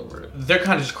just crawl over it? They're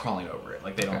kind of just crawling over it,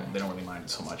 like they don't really mind it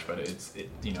so much, but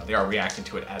they are reacting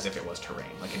to it as if it was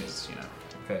terrain, like it is,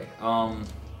 Okay.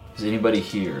 Does anybody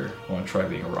here want to try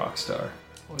being a rock star?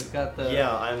 Well, we've got the.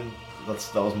 Yeah,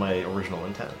 that was my original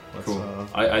intent. Cool.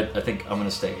 I think I'm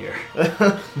gonna stay here.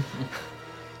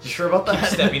 You sure about that? Keep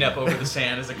stepping up over the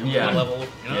sand as it comes to a level.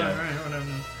 Yeah. All right,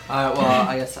 whatever. Well,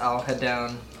 I guess I'll head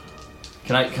down.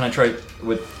 Can I try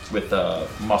with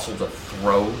muscle to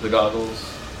throw the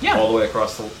goggles? Yeah. All the way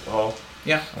across the hall.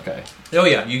 Yeah. Okay. Oh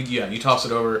yeah. You toss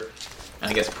it over, and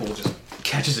I guess Pool just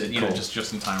catches it, Cool.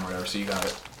 just in time or whatever. So you got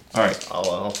it. All right.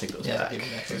 I'll take those back. give me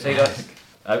that. So you go.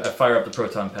 I fire up the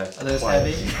proton pack. Are those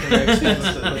Quiet. heavy? They're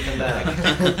expensive to put them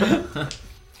back.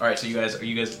 All right. So are you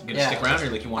guys gonna stick around, or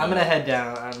like you want? I'm gonna head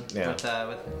down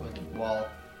with Wall.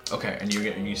 Okay, and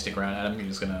you stick around, Adam. You're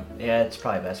just gonna. Yeah, it's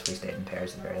probably best if we stayed in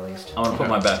pairs at the very least. I want to put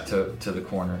my back to the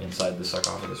corner inside the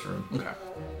sarcophagus room. Okay.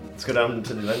 Let's go down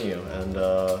to the venue, and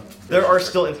there are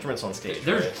still instruments on stage.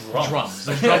 There's right? Drums.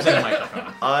 There's drums in the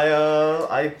microphone.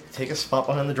 I take a spot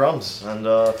behind the drums and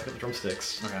pick up the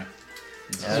drumsticks. Okay.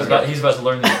 He's about to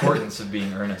learn the importance of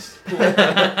being earnest. Get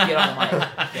on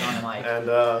the mic. And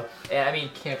Yeah, I mean,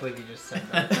 Can't believe you just said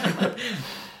that.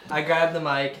 I grab the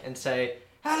mic and say,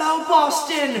 "Hello,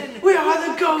 Boston! We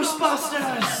are the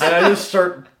Ghostbusters!" I just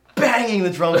start banging the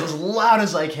drums as loud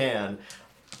as I can.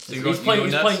 So you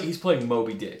He's playing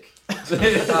Moby Dick.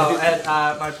 And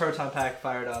my proton pack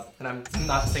fired up, and I'm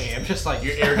not singing. I'm just like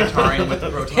You're air guitaring with the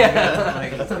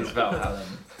proton. He's Valhalla.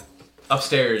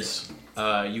 Upstairs,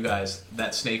 you guys,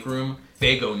 that snake room,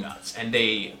 they go nuts, and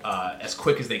they, as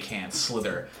quick as they can,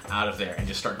 slither out of there and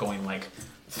just start going like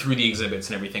through the exhibits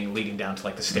and everything, leading down to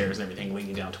like the stairs and everything,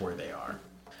 leading down to where they are.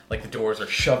 Like the doors are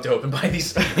shoved open by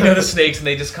these, the snakes, and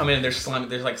they just come in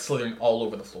and they're like slithering all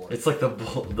over the floor. It's like the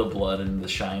blood and The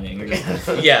Shining.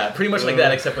 Yeah, pretty much like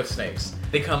that, except with snakes.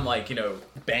 They come like,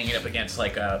 banging up against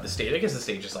like the stage. I guess the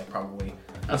stage is like probably,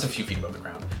 that's a few feet above the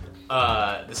ground.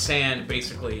 The sand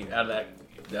basically out of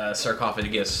that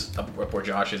sarcophagus up where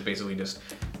Josh is basically just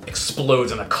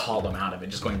explodes in a column out of it,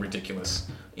 just going ridiculous.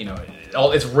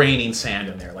 It's raining sand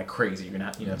in there like crazy. You're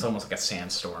not, it's almost like a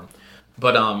sandstorm.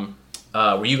 But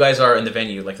where you guys are in the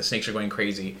venue, like the snakes are going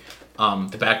crazy.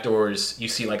 The back doors, you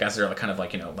see like as they're like kind of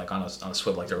like like on a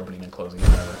swivel, like they're opening and closing, or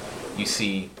whatever. You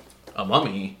see a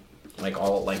mummy, like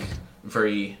all like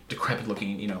very decrepit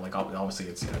looking. Like obviously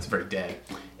it's it's very dead.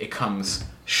 It comes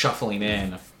shuffling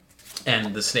in,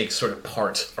 and the snakes sort of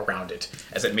part around it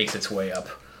as it makes its way up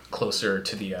closer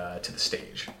to the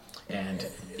stage. And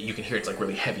you can hear it's like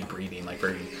really heavy breathing, like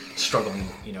very struggling,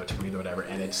 to breathe or whatever.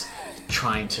 And it's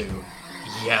trying to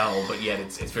yell, but yet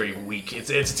it's very weak. It's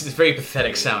very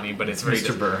pathetic sounding, but it's very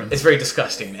Mr. Burns. It's very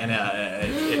disgusting, and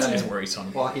it's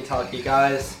worrisome. Walkie-talkie,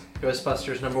 guys.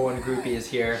 Ghostbusters #1 groupie is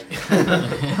here.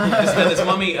 This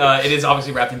mummy, it is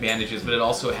obviously wrapped in bandages, but it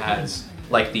also has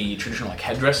like the traditional like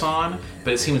headdress on,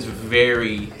 but it seems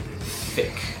very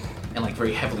thick and like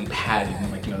very heavily padded,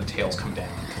 and like the tails come down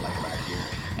to like about here,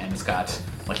 and it's got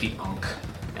like the ankh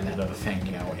and that other thing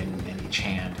in each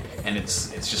hand, and it's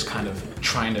just kind of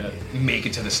trying to make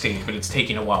it to the stage, but it's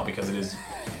taking a while because it is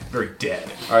very dead.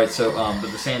 All right, so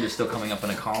but the sand is still coming up in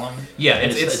a column. Yeah,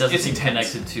 and it doesn't seem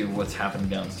intense. connected to what's happening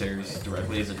downstairs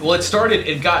directly. Is it? Well,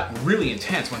 it got really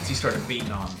intense once he started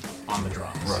beating on the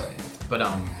drums. Right. But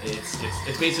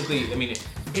it's basically, I mean,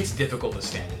 it's difficult to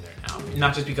stand in there now.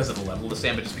 Not just because of the level of the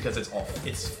stand, but just because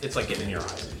it's like getting in your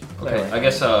eyes. Okay, I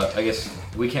guess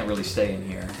we can't really stay in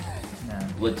here. No.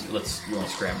 Let's you want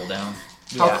to scramble down?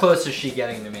 How close is she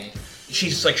getting to me?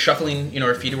 She's like shuffling,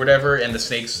 her feet or whatever, and the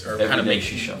snakes are kind of day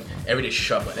she's shuffling. Every day she's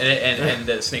shuffling, and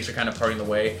the snakes are kind of parting the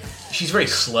way. She's very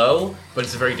slow, but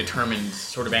it's a very determined,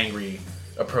 sort of angry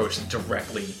approach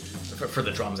directly for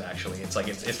the drums. Actually, it's like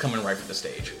it's coming right for the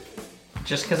stage.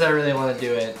 Just because I really want to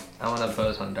do it, I want to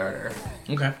boson dart her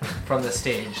Okay. from the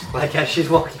stage, like as she's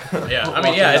walking. Yeah, I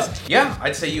walking mean, up.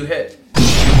 I'd say you hit. You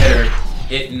hit her.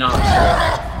 It knocks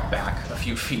her back a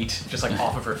few feet, just like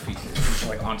off of her feet, just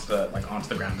like onto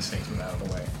the ground. The snakes move out of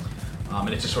the way, and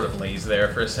it just sort of lays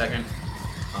there for a second.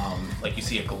 Like you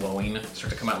see it glowing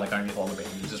start to come out like underneath all the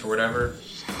bandages or whatever.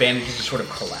 Bandages just sort of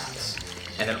collapse,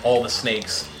 and then all the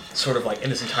snakes sort of like in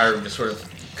this entire room just sort of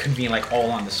convene like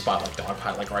all on the spot, like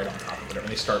dogpile, like right on top of whatever. And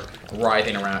they start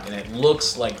writhing around, and it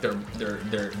looks like they're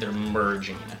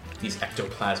merging. These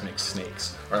ectoplasmic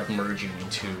snakes are like merging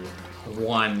into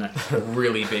one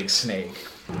really big snake,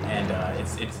 and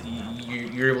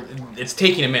it's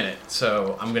taking a minute.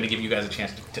 So I'm gonna give you guys a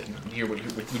chance to hear what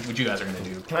you guys are gonna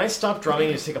do. Can I stop drumming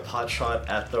and just take a pot shot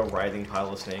at the writhing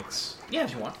pile of snakes? Yeah,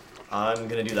 if you want. I'm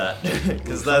gonna do that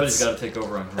because Somebody's that's got to take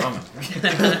over on drumming.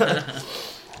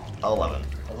 11.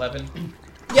 11.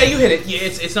 Yeah, you hit it. Yeah,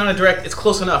 it's not a direct. It's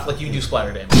close enough. Like you do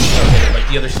splatter damage. Like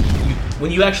the others,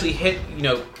 when you actually hit,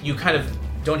 you kind of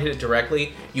don't hit it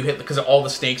directly. You hit because all the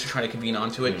snakes are trying to convene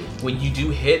onto it. When you do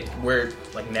hit where,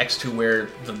 like next to where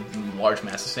the large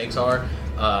mass of snakes are,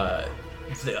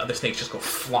 the other snakes just go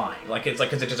flying. Like it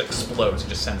just explodes. It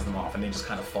just sends them off, and they just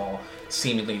kind of fall,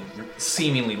 seemingly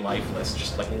lifeless,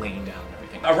 just like laying down and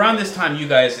everything. Around this time, you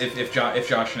guys, if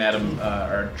Josh and Adam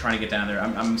are trying to get down there,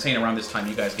 I'm saying around this time,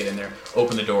 you guys get in there,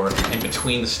 open the door, and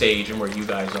between the stage and where you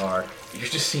guys are, you're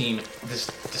just seeing this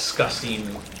disgusting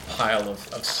pile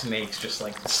of snakes just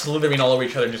like slithering all over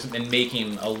each other and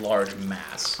making a large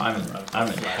mass. I'm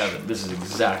in heaven. This is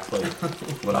exactly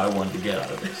what I wanted to get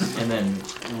out of this. And then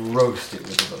roast it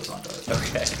with the boson dart.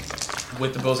 Okay.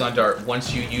 With the boson dart,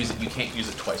 once you use it, you can't use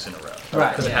it twice in a row.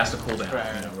 Right, Because it yeah. has to cool down.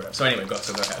 Right. Whatever. So anyway, go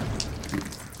ahead.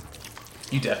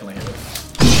 You definitely hit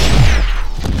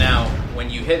it. Now, when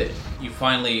you hit it, you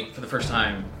finally, for the first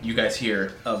time, you guys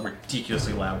hear a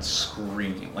ridiculously loud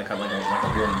scream, like a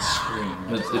woman's scream.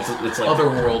 It's like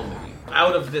Otherworldly.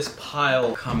 Out of this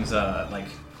pile comes like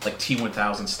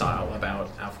T-1000 style about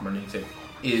out from underneath it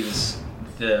is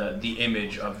the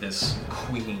image of this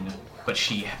queen, but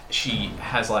she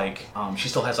has like she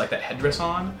still has like that headdress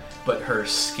on, but her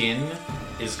skin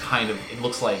is kind of, it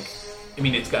looks like, I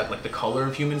mean, it's got like the color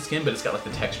of human skin, but it's got like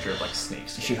the texture of like snake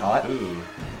skin. Is she hot? Ooh.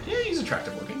 Yeah, he's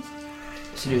attractive looking.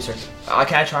 Seducer.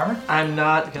 Can I charm her? I'm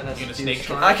not gonna. You gonna do snake shit.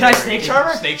 charmer? Can I snake charm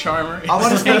her? Snake charmer. I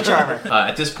want a snake charmer.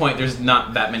 At this point, there's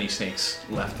not that many snakes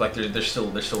left. Like there's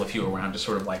still a few around, just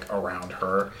sort of like around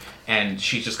her, and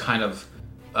she's just kind of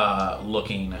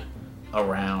looking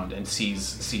around and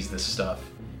sees this stuff.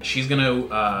 She's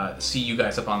gonna see you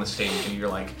guys up on the stage, and you're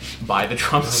like by the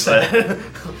drum set.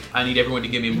 I need everyone to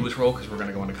give me a moves roll because we're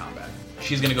gonna go into combat.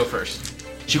 She's gonna go first.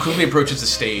 She quickly approaches the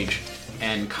stage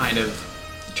and kind of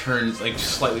turns like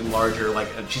just slightly larger, like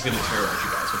she's gonna terrorize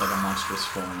you guys with like a monstrous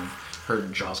form. Her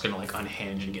jaw's gonna like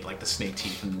unhinge and get like the snake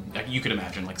teeth, and you could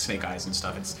imagine like snake eyes and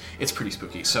stuff. It's pretty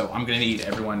spooky. So I'm gonna need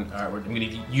everyone. I'm gonna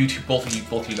need you two, both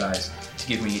of you guys, to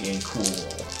give me a cool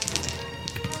roll.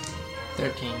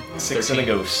 13. 6 and a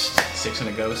ghost. 6 and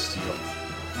a ghost.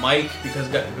 Mike,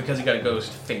 because he got a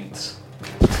ghost, faints.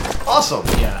 Awesome.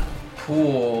 Yeah.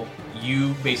 Pool,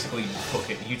 you basically book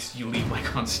it. You leave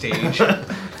Mike on stage.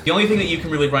 The only thing that you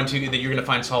can really run to that you're gonna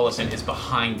find solace in is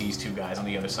behind these two guys on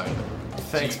the other side of the room.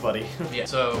 Thanks, buddy. Yeah.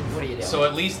 So What are you doing? So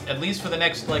at least for the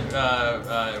next like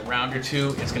round or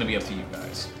two, it's gonna be up to you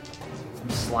guys. I'm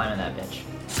sliming that bitch.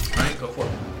 All right, go for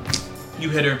it. You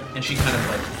hit her, and she kind of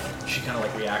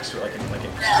like reacts to it like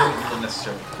it doesn't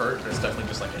necessarily hurt, but it's definitely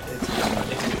just like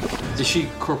it's Is she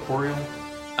corporeal?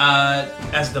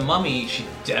 as the mummy, she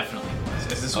definitely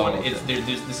was. As this one, okay.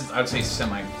 this is I would say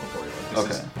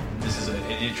semi-corporeal. This is an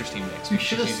interesting mix. You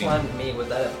should have She's using- slammed me. Would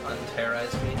that have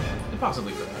unterrorized me? It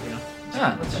possibly could have, you know.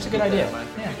 Yeah, that's a good idea.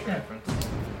 Yeah.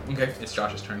 Okay, it's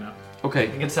Josh's turn now.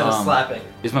 Okay. Instead of slapping.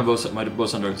 Is my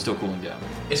boson dart still cooling down?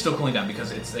 It's still cooling down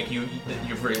because it's like your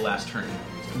very last turn.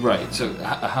 Right. So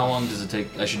how long does it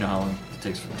take? I should know how long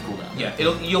takes for its cooldown. Yeah,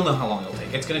 you'll know how long it'll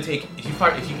take. It's gonna take if you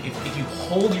fire if you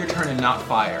hold your turn and not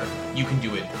fire, you can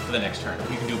do it for the next turn.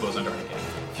 You can do a Bozon Dart again.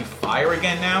 If you fire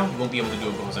again now, you won't be able to do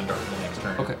a Bozon Dart for the next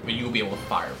turn. Okay. But you will be able to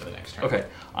fire for the next turn. Okay,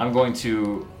 I'm going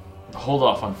to hold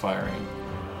off on firing,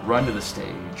 run to the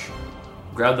stage,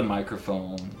 grab the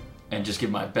microphone, and just give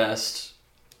my best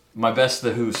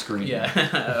The Who scream.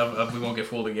 Yeah, we won't get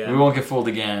fooled again. We won't get fooled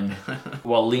again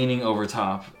while leaning over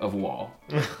top of a wall.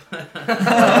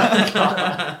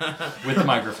 With the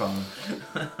microphone.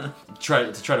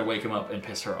 Try to wake him up and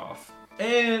piss her off.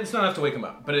 And it's not enough to wake him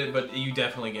up, but you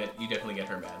definitely get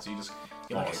her mad. So you just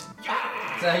get like, Is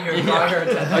that your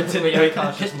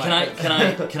unconscious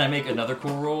Can I make another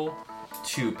cool roll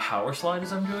to power slide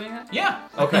as I'm doing it? yeah.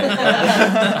 Okay.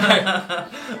 I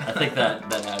think that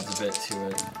adds a bit to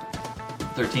it.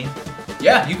 13?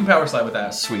 Yeah, you can power slide with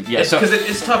that. Sweet. Yeah. Because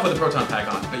it's tough with a proton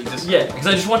pack on, but you just because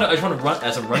I just want to run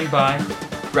as I'm running by,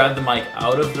 grab the mic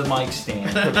out of the mic stand,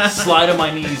 slide on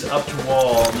my knees up to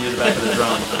wall near the back of the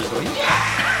drum, and just go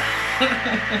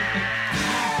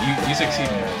you succeed in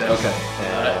that. Okay.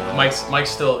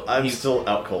 Mike's still. I'm still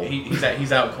out cold.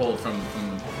 He's out cold from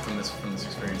this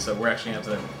experience. So we're actually gonna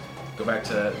have to go back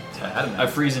to Adam. I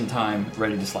freeze in time,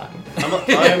 ready to slap him.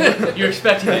 You're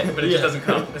expecting it, but it just doesn't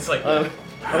come. It's like I'm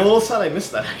a little sad I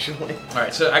missed that actually. all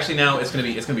right. So actually now it's gonna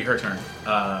be her turn.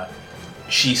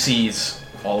 She sees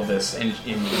all of this, and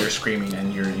you're screaming,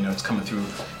 and it's coming through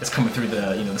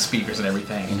the the speakers and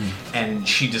everything, and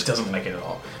she just doesn't like it at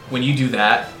all. When you do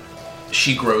that,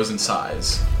 she grows in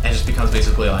size and just becomes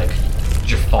basically like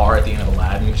Jafar at the end of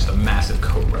Aladdin, which is a massive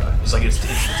cobra. It's like just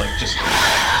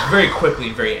very quickly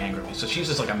and very angrily. So she's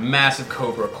just like a massive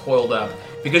cobra coiled up.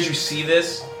 Because you see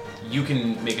this, you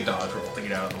can make a dodge roll to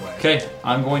get out of the way. Okay,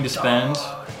 I'm going to spend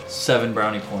 7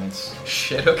 brownie points.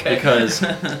 Shit, okay. Because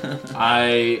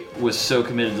I was so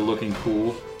committed to looking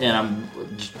cool, and I'm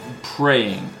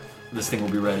praying this thing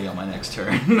will be ready on my next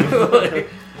turn.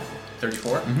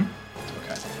 34? Mm-hmm.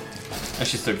 Okay.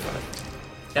 She's 35.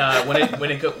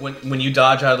 When you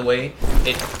dodge out of the way,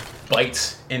 it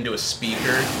bites into a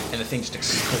speaker, and the thing just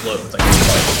explodes. Like it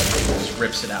just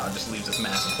rips it out and just leaves this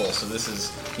massive hole. So this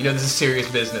is serious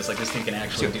business. Like this thing can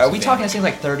actually. So do are some we talking damage. this thing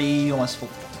like 30, almost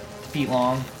feet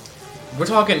long? We're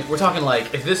talking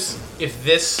like if this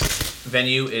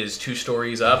venue is 2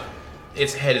 stories up,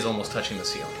 its head is almost touching the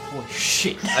ceiling. Holy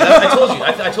shit!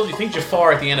 I told you. Think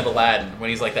Jafar at the end of Aladdin when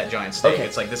he's like that giant snake. Okay.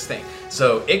 It's like this thing.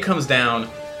 So it comes down,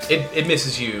 it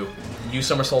misses you. You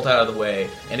somersault out of the way,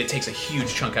 and it takes a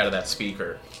huge chunk out of that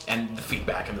speaker, and the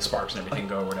feedback and the sparks and everything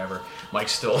go or whatever.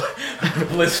 Mike's still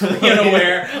blissfully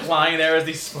unaware, lying there as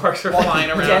these sparks are flying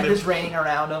around Death him. is raining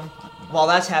around him. While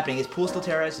that's happening, is Pool still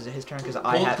terrorized? Is it his turn? Because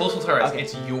I have. Pool's terrorized. Okay.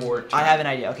 It's your turn. I have an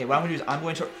idea. Okay, what I'm going to do is I'm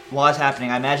going to. While it's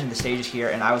happening, I imagine the stage is here,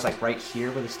 and I was like right here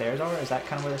where the stairs are. Is that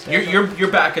kind of where the stairs are? Your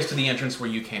back is to the entrance where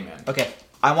you came in. Okay,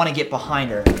 I want to get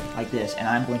behind her like this, and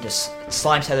I'm going to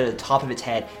slime tether the top of its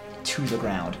head to the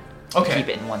ground. Okay. Keep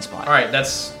it in one spot. All right,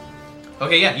 that's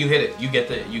okay. Yeah, you hit it. You get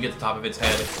the top of its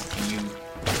head, and you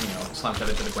slam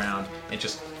tether to the ground. It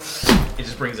just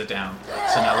brings it down.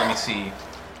 So now let me see.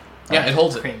 Yeah, it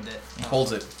holds it. Creamed it. It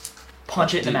holds it.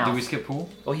 Punch it in the mouth. Did we skip Pool?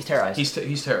 Oh, he's terrorized. He's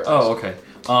terrorized. Oh, okay.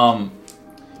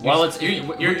 While it's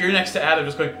you're next to Adam,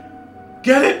 just going,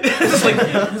 get it. It's like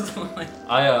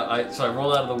so I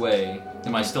roll out of the way.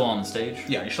 Am I still on the stage?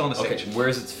 yeah, you're still on the stage. Okay.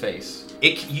 Where's its face?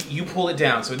 You pull it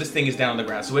down, so this thing is down on the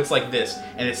ground. So it's like this,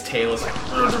 and its tail is like,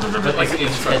 but like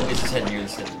It's its head near the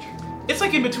stage. it's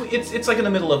like in between. It's like in the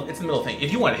middle of thing.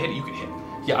 If you want to hit it, you can hit it.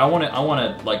 Yeah, I want to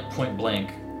like point blank,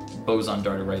 Bozon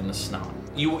Dart it right in the snout.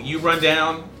 You run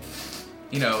down.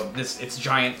 It's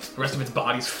giant. The rest of its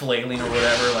body's flailing or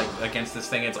whatever, like against this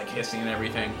thing. It's like hissing and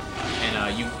everything,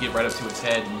 and you get right up to its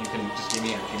head, and you can just give me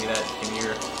your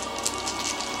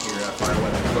fire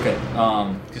weapon. Okay.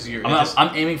 Because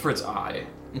I'm aiming for its eye.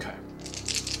 okay.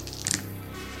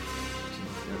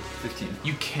 15.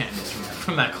 You can't miss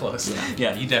from that close.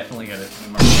 Yeah. You definitely get it.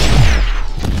 Around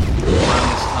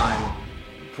this time,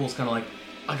 Pool's kind of like,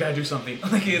 I gotta do something.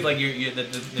 like you're the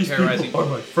terrorizing. Are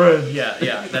my friend. Yeah.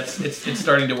 It's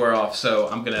starting to wear off. So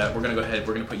we're gonna go ahead.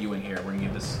 We're gonna put you in here. We're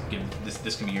gonna this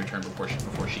can be your turn before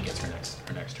she gets her next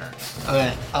turn.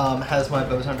 Okay. Has my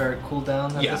Bozon Dart cooled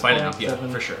down? At Yeah, this by point? now. Yeah, I've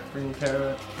been for sure. Bringing care of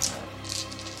it.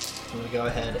 I'm gonna go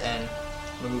ahead and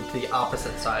move to the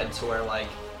opposite side, to where like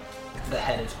the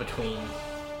head is between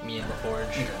me and the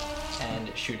forge, and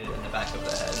shoot it in the back of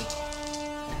the head.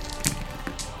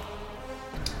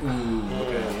 Ooh.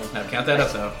 Okay. Now count that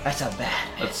up though. That's a bad.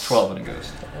 That's 12 and a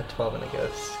ghost. A 12 and a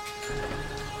ghost.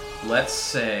 Let's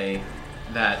say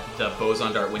that the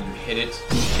Bozon Dart, when you hit it,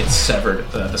 it severed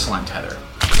the slime tether.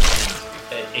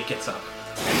 it gets up.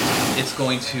 It's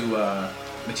going to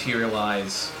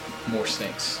materialize more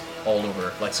snakes all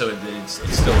over. Like so, it's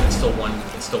still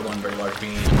one very large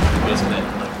being. But it's gonna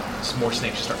like just more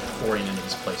snakes just start pouring into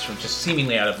this place from just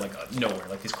seemingly out of like nowhere,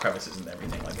 like these crevices and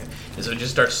everything. Like and so it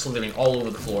just starts slithering all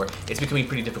over the floor. It's becoming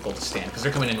pretty difficult to stand because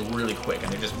they're coming in really quick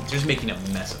and they're just making a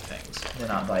mess of things. They're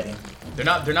not biting. They're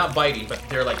not biting, but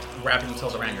they're like wrapping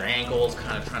themselves around your ankles,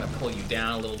 kind of trying to pull you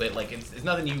down a little bit. Like it's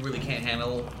nothing you really can't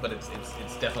handle, but it's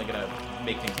definitely gonna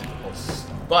make things difficult.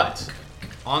 But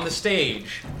on the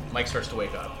stage, Mike starts to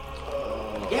wake up.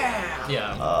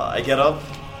 Yeah. I get up.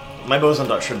 My boson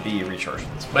dart should be recharged.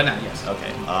 But not yes.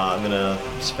 Okay. I'm gonna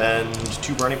spend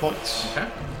 2 burning points. Okay.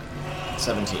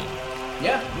 17.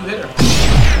 Yeah, you hit her.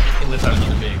 It lifts out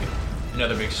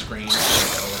another big screen.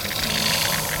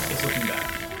 It's looking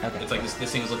bad. Okay. It's like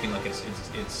this thing is looking like it's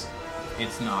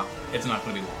not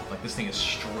going to be long. Like this thing is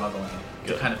struggling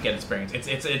to kind of get its bearings.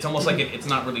 It's almost like it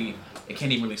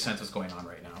can't even really sense what's going on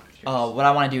right now. What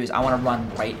I want to do is I want to run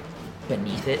right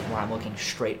beneath it where I'm looking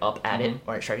straight up at it,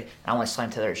 or straight. And I want to slam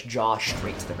tether its jaw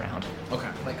straight to the ground. Okay.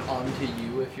 Like onto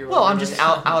you if you're. Well, I'm just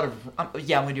out of. I'm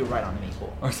gonna do it right on me.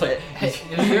 Cool. Or it's like,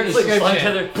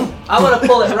 I want to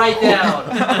pull it right down.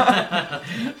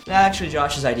 Actually,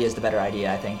 Josh's idea is the better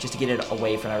idea, I think, just to get it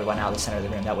away from everyone out of the center of the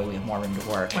room. That way we have more room to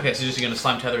work. Okay, so you're going to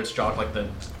slam tether its jaw to like the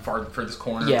furthest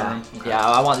corner Yeah, of the room? Okay. yeah.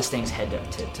 I want this thing's head to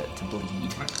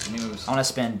bleed. Right, moves. I want to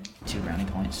spend 2 grounding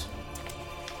points.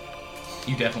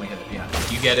 You definitely hit it,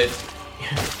 yeah. You get it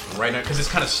right now, because it's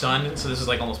kind of stunned, so this is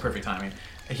like almost perfect timing.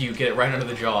 You get it right under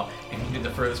the jaw, and you do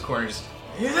the furthest corner, just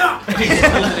yeah! And you just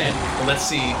pull it in. Well, let's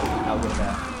see. How good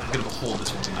that? I'm going to hold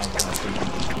this one.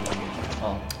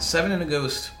 Oh. 7 and a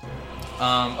ghost.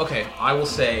 Okay, I will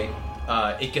say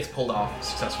it gets pulled off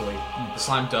successfully. The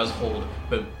slime does hold,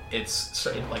 but it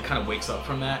like kind of wakes up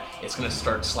from that. It's gonna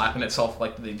start slapping itself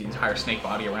like the entire snake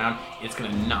body around. It's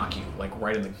gonna knock you like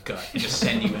right in the gut and just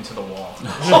send you into the wall.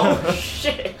 Oh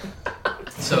shit!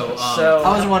 So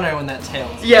I was wondering when that tail.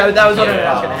 Yeah, that was what was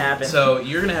gonna happen. So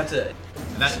you're gonna have to.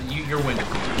 You're winded.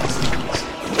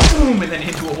 Boom, and then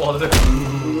into a wall.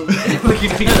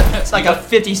 It's like a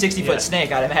 50-60 foot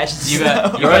snake, I'd imagine. You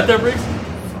right there, Briggs?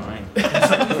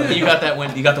 fine. You got that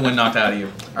wind. You got the wind knocked out of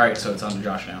you. All right, so it's on to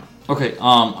Josh now. Okay,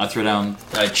 I throw down,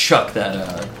 I chuck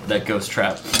that ghost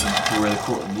trap to where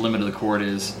the limit of the cord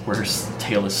is, where her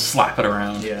tail is slapping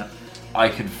around. Yeah. I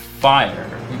could fire,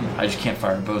 I just can't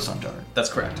fire a boson dart. That's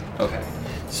correct. Okay,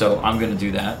 so I'm gonna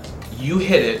do that. You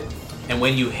hit it, and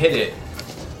when you hit it,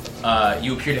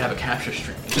 you appear to have a capture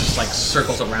stream. It just like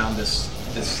circles around this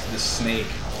snake,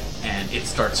 and it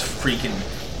starts freaking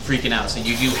out. So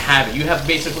you do have it. You have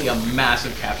basically a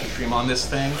massive capture stream on this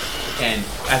thing, and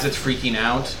as it's freaking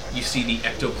out, you see the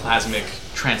ectoplasmic,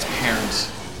 transparent,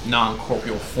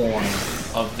 non-corporeal form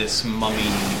of this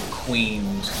mummy, queen,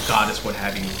 goddess, what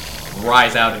have you,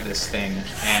 rise out of this thing,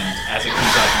 and as it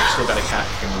comes up, you've still got a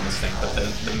capture stream on this thing, but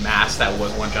the mass that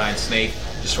was one giant snake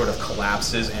just sort of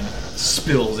collapses and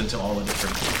spills into all the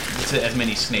different, to as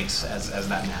many snakes as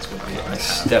that mass would be. I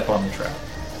step on the trap.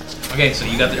 Okay, so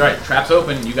you got all right. Trap's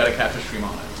open. You got a capture stream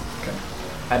on it. Okay.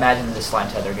 I imagine the slime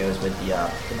tether goes with the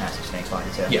massive snakes on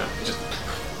it too. Yeah, it just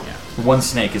One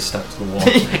snake is stuck to the wall.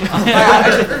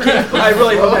 I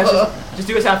really hope that's just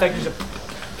do a sound effect.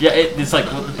 Yeah, it's like,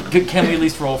 can we at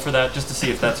least roll for that just to see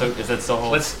if that's still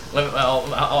holds?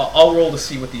 I'll roll to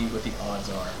see what the odds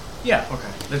are. Yeah. Okay.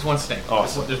 There's one snake.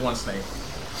 Awesome. There's one snake.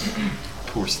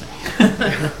 Poor snake.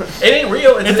 It ain't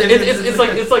real.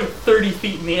 It's like 30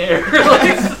 feet in the air. Like,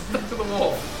 it's stuck to the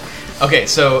wall. Okay,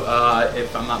 so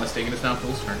if I'm not mistaken, it's now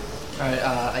Fool's turn. Alright,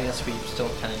 I guess we still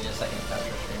kind of need a second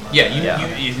capture stream. On Yeah,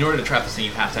 that. you in order to trap this thing,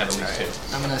 you have to have at least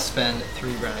two. I'm gonna spend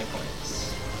 3 brownie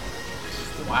points.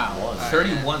 Wow,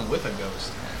 31 with a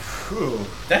ghost. Whew.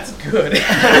 That's good.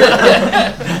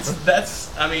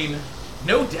 that's. I mean,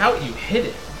 no doubt you hit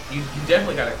it. You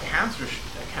definitely got a capture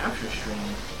stream.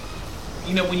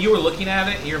 You know, when you were looking at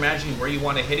it and you're imagining where you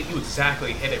want to hit it, you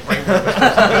exactly hit it right where it was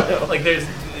supposed to go. Like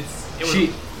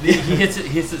He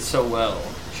hits it so well.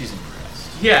 She's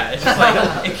impressed. Yeah, it's just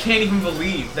like it can't even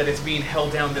believe that it's being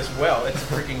held down this well. It's a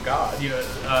freaking god, you know.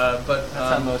 But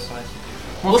That's how most of my do.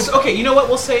 okay, you know what?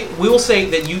 We will say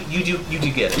that you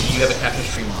do get it. You have a capture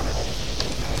stream on it.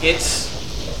 It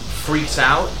freaks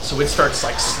out, so it starts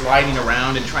like sliding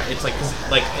around and trying. It's like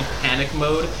in panic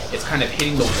mode. It's kind of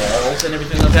hitting the walls and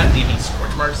everything like that, leaving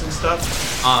scorch marks and stuff.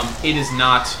 It is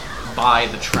not by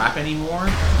the trap anymore.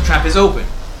 The trap is open,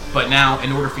 but now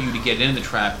in order for you to get into the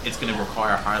trap, it's going to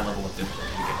require a higher level of difficulty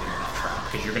to get into that trap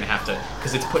because you're going to have to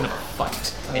it's putting up a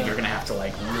fight and you're going to have to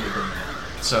like really bring it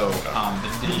in. So,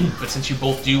 but since you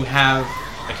both do have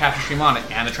a a capture stream on it,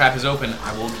 and the trap is open,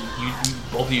 I will. You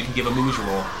both of you can give a moves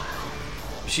roll.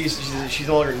 She's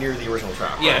no longer near the original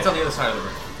trap. Yeah, it's on the other side of the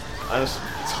room. I just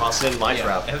toss in my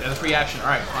trap. As a free action. All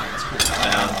right, fine, that's cool.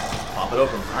 And pop it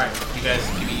open. All right, you guys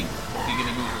give me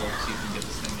moves roll to see if you can get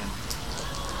this thing in.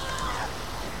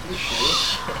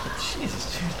 Jesus,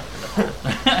 dude.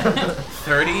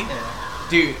 30?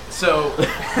 Dude, so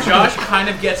Josh kind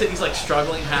of gets it. He's like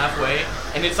struggling halfway,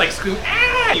 and it's like screaming,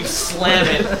 ah! You slam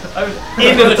it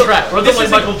into the trap. Or This like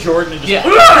isn't- Michael Jordan and just Yeah,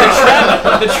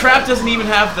 the trap doesn't even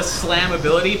have the slam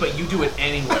ability, but you do it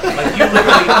anyway. Like you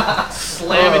literally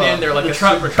slam it in there like the a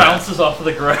trap super trap. bounces off of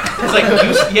the ground. It's like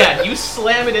you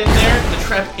slam it in there, the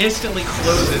trap instantly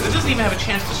closes. It doesn't even have a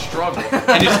chance to struggle.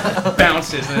 It just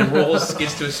bounces and then rolls,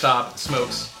 skids to a stop,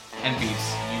 smokes, and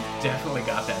beeps. You definitely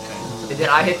got that thing. And then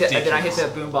I hit the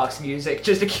boombox music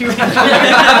just to cue me.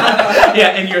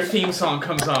 Yeah, and your theme song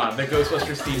comes on, the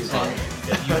Ghostbusters theme song.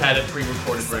 You had it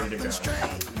pre-recorded, ready to go. I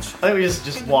think we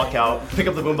just walk out, pick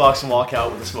up the boombox and walk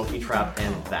out with the smoking trap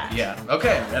and that. Yeah.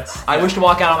 Okay. That's. I wish to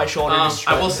walk out on my shoulder. and just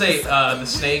I will say the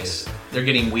snakes, they're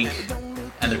getting weak,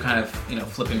 and they're kind of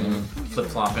flipping,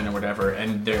 flip-flopping or whatever,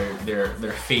 and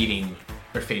they're fading.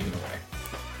 They're fading away.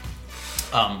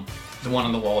 The one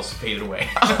on the wall is faded away.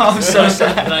 I'm so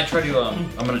sad. Can I try to?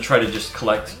 I'm gonna try to just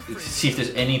collect, see if there's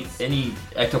any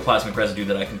ectoplasmic residue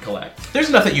that I can collect.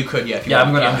 There's nothing you could yet. Yeah,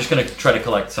 I'm just gonna try to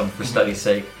collect some for study's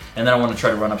sake, and then I want to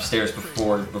try to run upstairs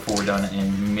before we're done,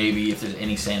 and maybe if there's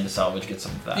any sand to salvage, get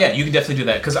some of that. Yeah, you can definitely do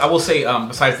that. Because I will say,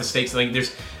 besides the snakes,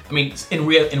 in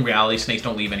reality, snakes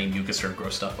don't leave any mucus or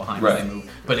gross stuff behind when they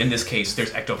move. But in this case,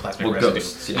 there's ectoplasmic residue.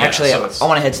 Ghosts, yeah. Actually, so I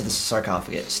want to head to the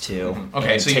sarcophagus too.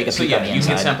 Okay, and so take a peek on the you can get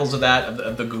inside. samples of that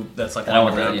of the goop that's like And I on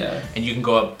want the that, ground, yeah. and you can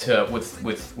go up to with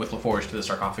LaForge to the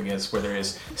sarcophagus where there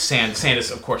is sand. Sand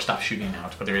is of course stopped shooting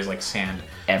out, but there is like sand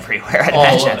Everywhere, I'd all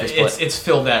imagine over. at this point. It's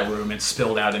filled that room. It's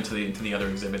spilled out into the other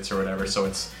exhibits or whatever. So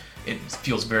it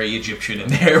feels very Egyptian in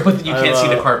there, but you can't see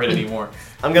the carpet anymore.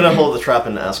 I'm gonna hold the trap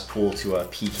and ask Pool to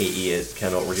PKE it,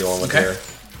 kind of what we're dealing with here.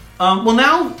 Well,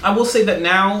 now I will say that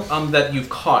now that you've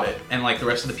caught it, and like the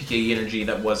rest of the PKE energy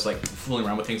that was like fooling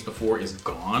around with things before is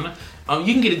gone,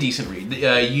 you can get a decent read.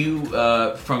 You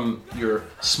from your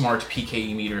smart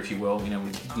PKE meter, if you will,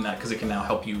 because it can now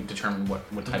help you determine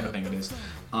what type of thing it is.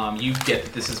 You get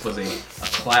that this was a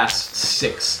class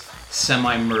 6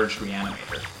 semi-merged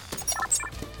reanimator.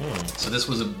 So this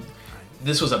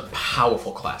was a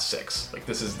powerful class 6. Like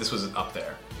this was up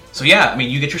there. So yeah, I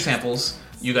mean, you get your samples.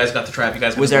 You guys got the trap. You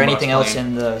guys. Was there anything else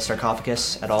in the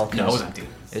sarcophagus at all? No, it was empty.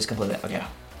 It was completely okay. Yeah.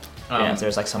 Yeah,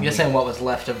 there's like some. I'm guessing what was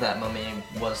left of that mummy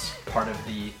was part of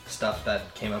the stuff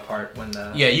that came apart when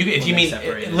the. Yeah, if you mean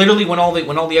literally when all the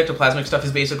ectoplasmic stuff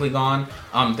is basically gone,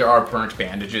 there are burnt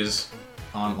bandages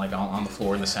on the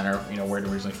floor in the center, where it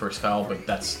originally first fell.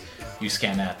 But you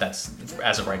scan that. That's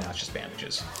as of right now, it's just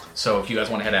bandages. So if you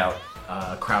guys want to head out,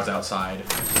 crowds outside,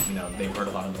 they've heard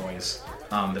a lot of noise.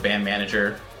 The band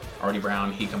manager, Artie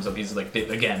Brown, he comes up. He's like, they've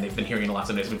been hearing lots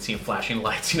of noise. They've been seeing flashing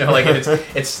lights. Like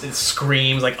it's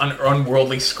screams, like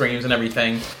unworldly screams and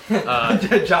everything.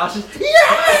 Josh is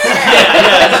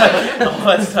all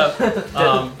that stuff.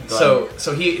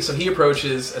 So he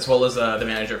approaches, as well as the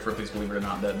manager for Please Believe It or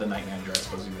Not, the night manager, I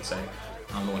suppose you would say,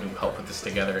 the one who helped put this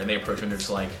together. And they approach him. And they're just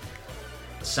like,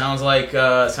 sounds like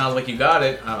you got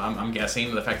it. I'm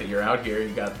guessing the fact that you're out here,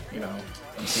 you got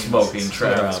Smoking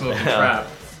trap.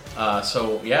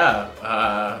 So yeah,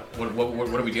 what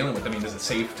are we dealing with? I mean, is it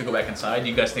safe to go back inside? Do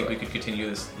you guys think we could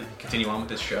continue on with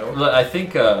this show? I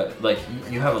think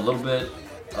you have a little bit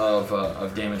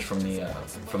of damage from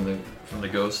the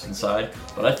ghost inside,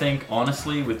 but I think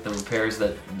honestly, with the repairs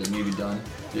that need to be done,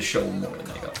 this show will more than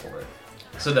make up for it.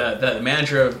 So the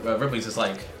manager of Ripley's is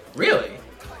like, really?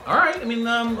 All right. I mean,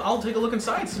 I'll take a look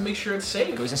inside to make sure it's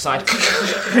safe. Goes inside.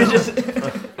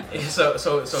 So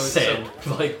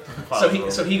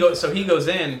he goes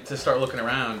in to start looking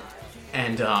around,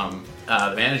 and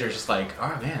the manager's just like, all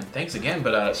right, man, thanks again,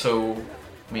 but I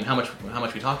mean, how much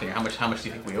we talking here? How much do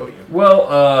you think we owe you?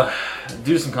 Well,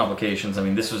 due to some complications, I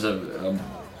mean, this was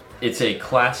it's a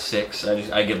class 6.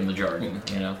 I give them the jargon,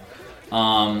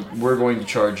 We're going to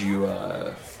charge you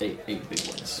 8 big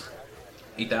ones.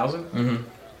 8,000? Mm-hmm.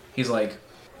 He's like,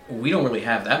 we don't really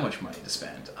have that much money to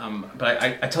spend. But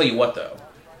I tell you what though,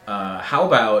 how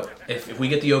about if we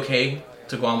get the okay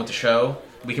to go on with the show,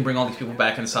 we can bring all these people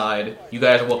back inside. You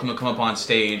guys are welcome to come up on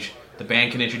stage. The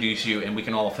band can introduce you, and we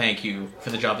can all thank you for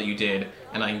the job that you did.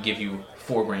 And I can give you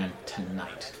 $4,000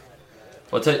 tonight.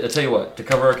 Well, I'll tell you what. To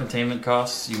cover our containment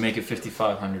costs, you make it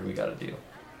 $5,500. We got a deal.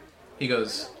 He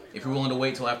goes, If you're willing to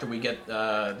wait till after we get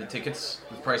the tickets,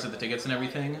 the price of the tickets and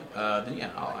everything, then yeah,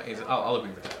 I'll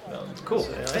agree with that. Cool.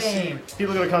 Yeah, I see.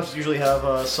 People go to concerts usually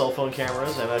have cell phone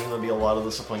cameras. I imagine there'll be a lot of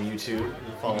this up on YouTube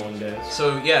the following days.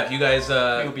 So yeah, if you guys,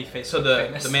 You'll be famous. so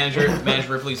the manager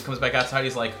Ripley comes back outside.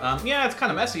 He's like, yeah, it's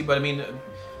kind of messy, but I mean,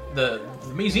 the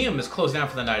museum is closed down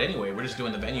for the night anyway. We're just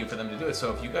doing the venue for them to do it.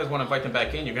 So if you guys want to invite them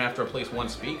back in, you're gonna have to replace one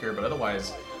speaker, but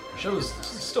otherwise, the show's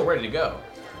still ready to go.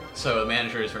 So the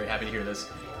manager is very happy to hear this.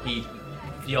 He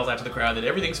yells out to the crowd that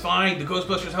everything's fine. The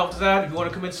Ghostbusters helped us out. If you want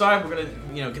to come inside, we're gonna,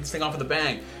 get this thing off with a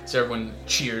bang. So everyone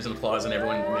cheers and applauds, and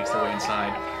everyone makes their way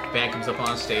inside. Band comes up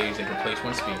on stage. They replace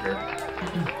one speaker.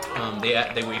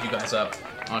 They wave you guys up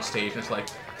on stage, and it's like,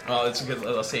 oh, it's a good.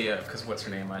 I'll say, because what's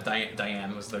her name?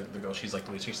 Diane was the girl. She's like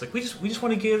the lead. She's like, we just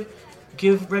want to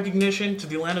give recognition to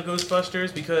the Atlanta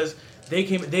Ghostbusters because they're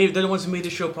the ones who made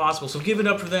this show possible. So give it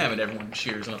up for them, and everyone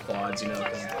cheers and applauds. Job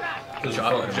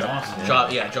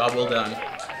well done.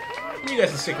 You guys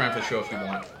can stick around for the show if you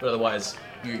want, but otherwise,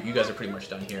 you guys are pretty much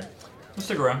done here. We'll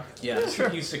stick around. Yeah,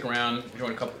 sure. You stick around,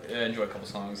 enjoy a couple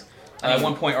songs. At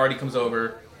one point, Artie comes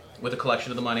over with a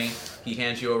collection of the money. He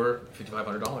hands you over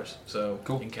 $5,500. So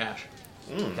cool. In cash.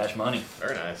 Cash money.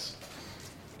 Very nice.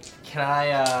 Can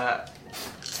I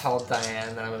tell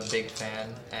Diane that I'm a big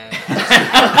fan and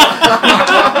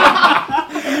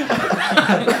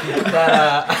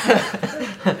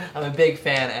I'm a big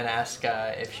fan and ask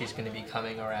if she's going to be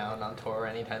coming around on tour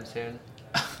anytime soon?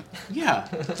 Yeah,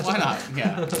 why not?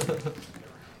 Yeah.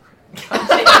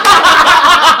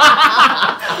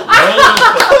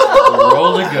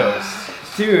 Roll the ghost.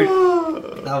 Dude,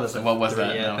 that was what was 3,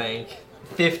 that? I think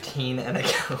 15 and a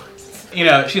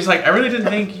ghost. She's like, I really didn't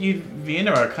think you'd be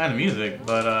into our kind of music,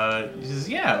 but she says,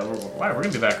 yeah, we're gonna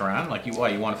be back around. Like, you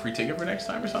want a free ticket for next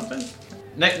time or something?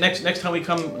 Next time we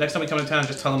come to town,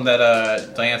 just tell them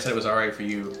that Diane said it was all right for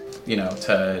you,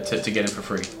 to get in for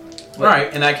free. All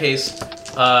right. In that case,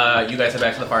 you guys head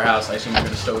back to the firehouse. I assume you're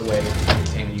gonna stow it away and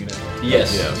contain the unit.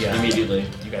 Yes. Yeah. Immediately.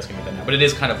 You guys can get that now. But it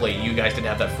is kind of late. You guys didn't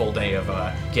have that full day of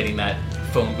getting that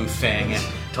phone booth thing and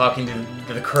talking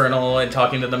to the colonel and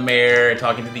talking to the mayor and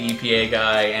talking to the EPA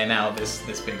guy, and now this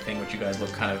big thing which you guys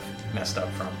look kind of messed up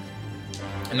from.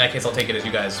 In that case, I'll take it as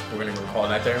you guys, we're going to call it a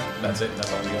night there. That's it?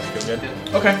 That's all you guys feel good?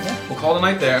 Okay, we'll call it a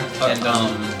night there. And,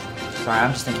 Sorry,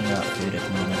 I'm just thinking about food at the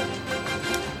moment.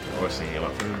 I was thinking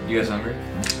about food. You guys hungry?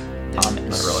 Not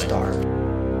really. Starved.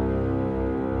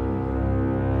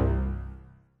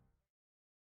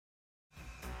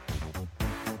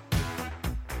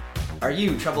 Are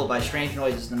you troubled by strange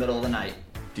noises in the middle of the night?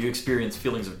 Do you experience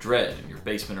feelings of dread in your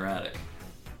basement or attic?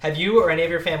 Have you or any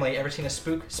of your family ever seen a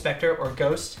spook, specter, or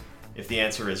ghost? If the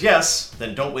answer is yes,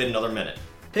 then don't wait another minute.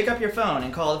 Pick up your phone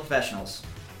and call the professionals.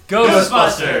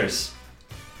 Ghostbusters!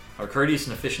 Our courteous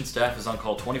and efficient staff is on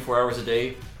call 24 hours a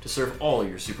day to serve all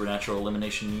your supernatural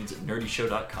elimination needs at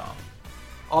nerdyshow.com.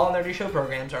 All Nerdy Show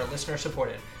programs are listener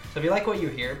supported, so if you like what you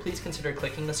hear, please consider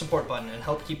clicking the support button and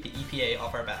help keep the EPA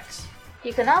off our backs.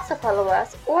 You can also follow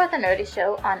us or The Nerdy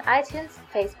Show on iTunes,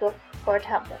 Facebook, or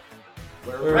Tumblr.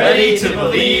 We're ready to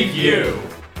believe you!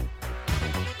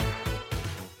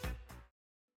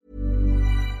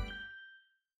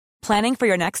 Planning for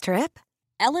your next trip?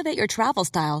 Elevate your travel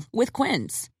style with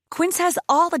Quince. Quince has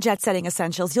all the jet-setting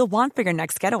essentials you'll want for your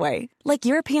next getaway, like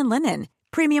European linen,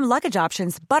 premium luggage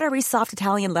options, buttery soft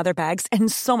Italian leather bags,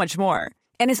 and so much more.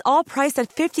 And is all priced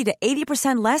at 50 to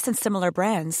 80% less than similar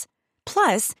brands.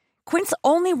 Plus, Quince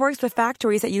only works with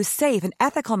factories that use safe and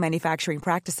ethical manufacturing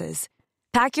practices.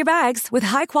 Pack your bags with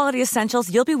high-quality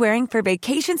essentials you'll be wearing for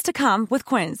vacations to come with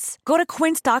Quince. Go to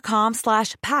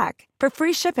quince.com/pack for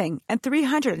free shipping and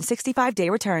 365-day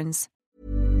returns.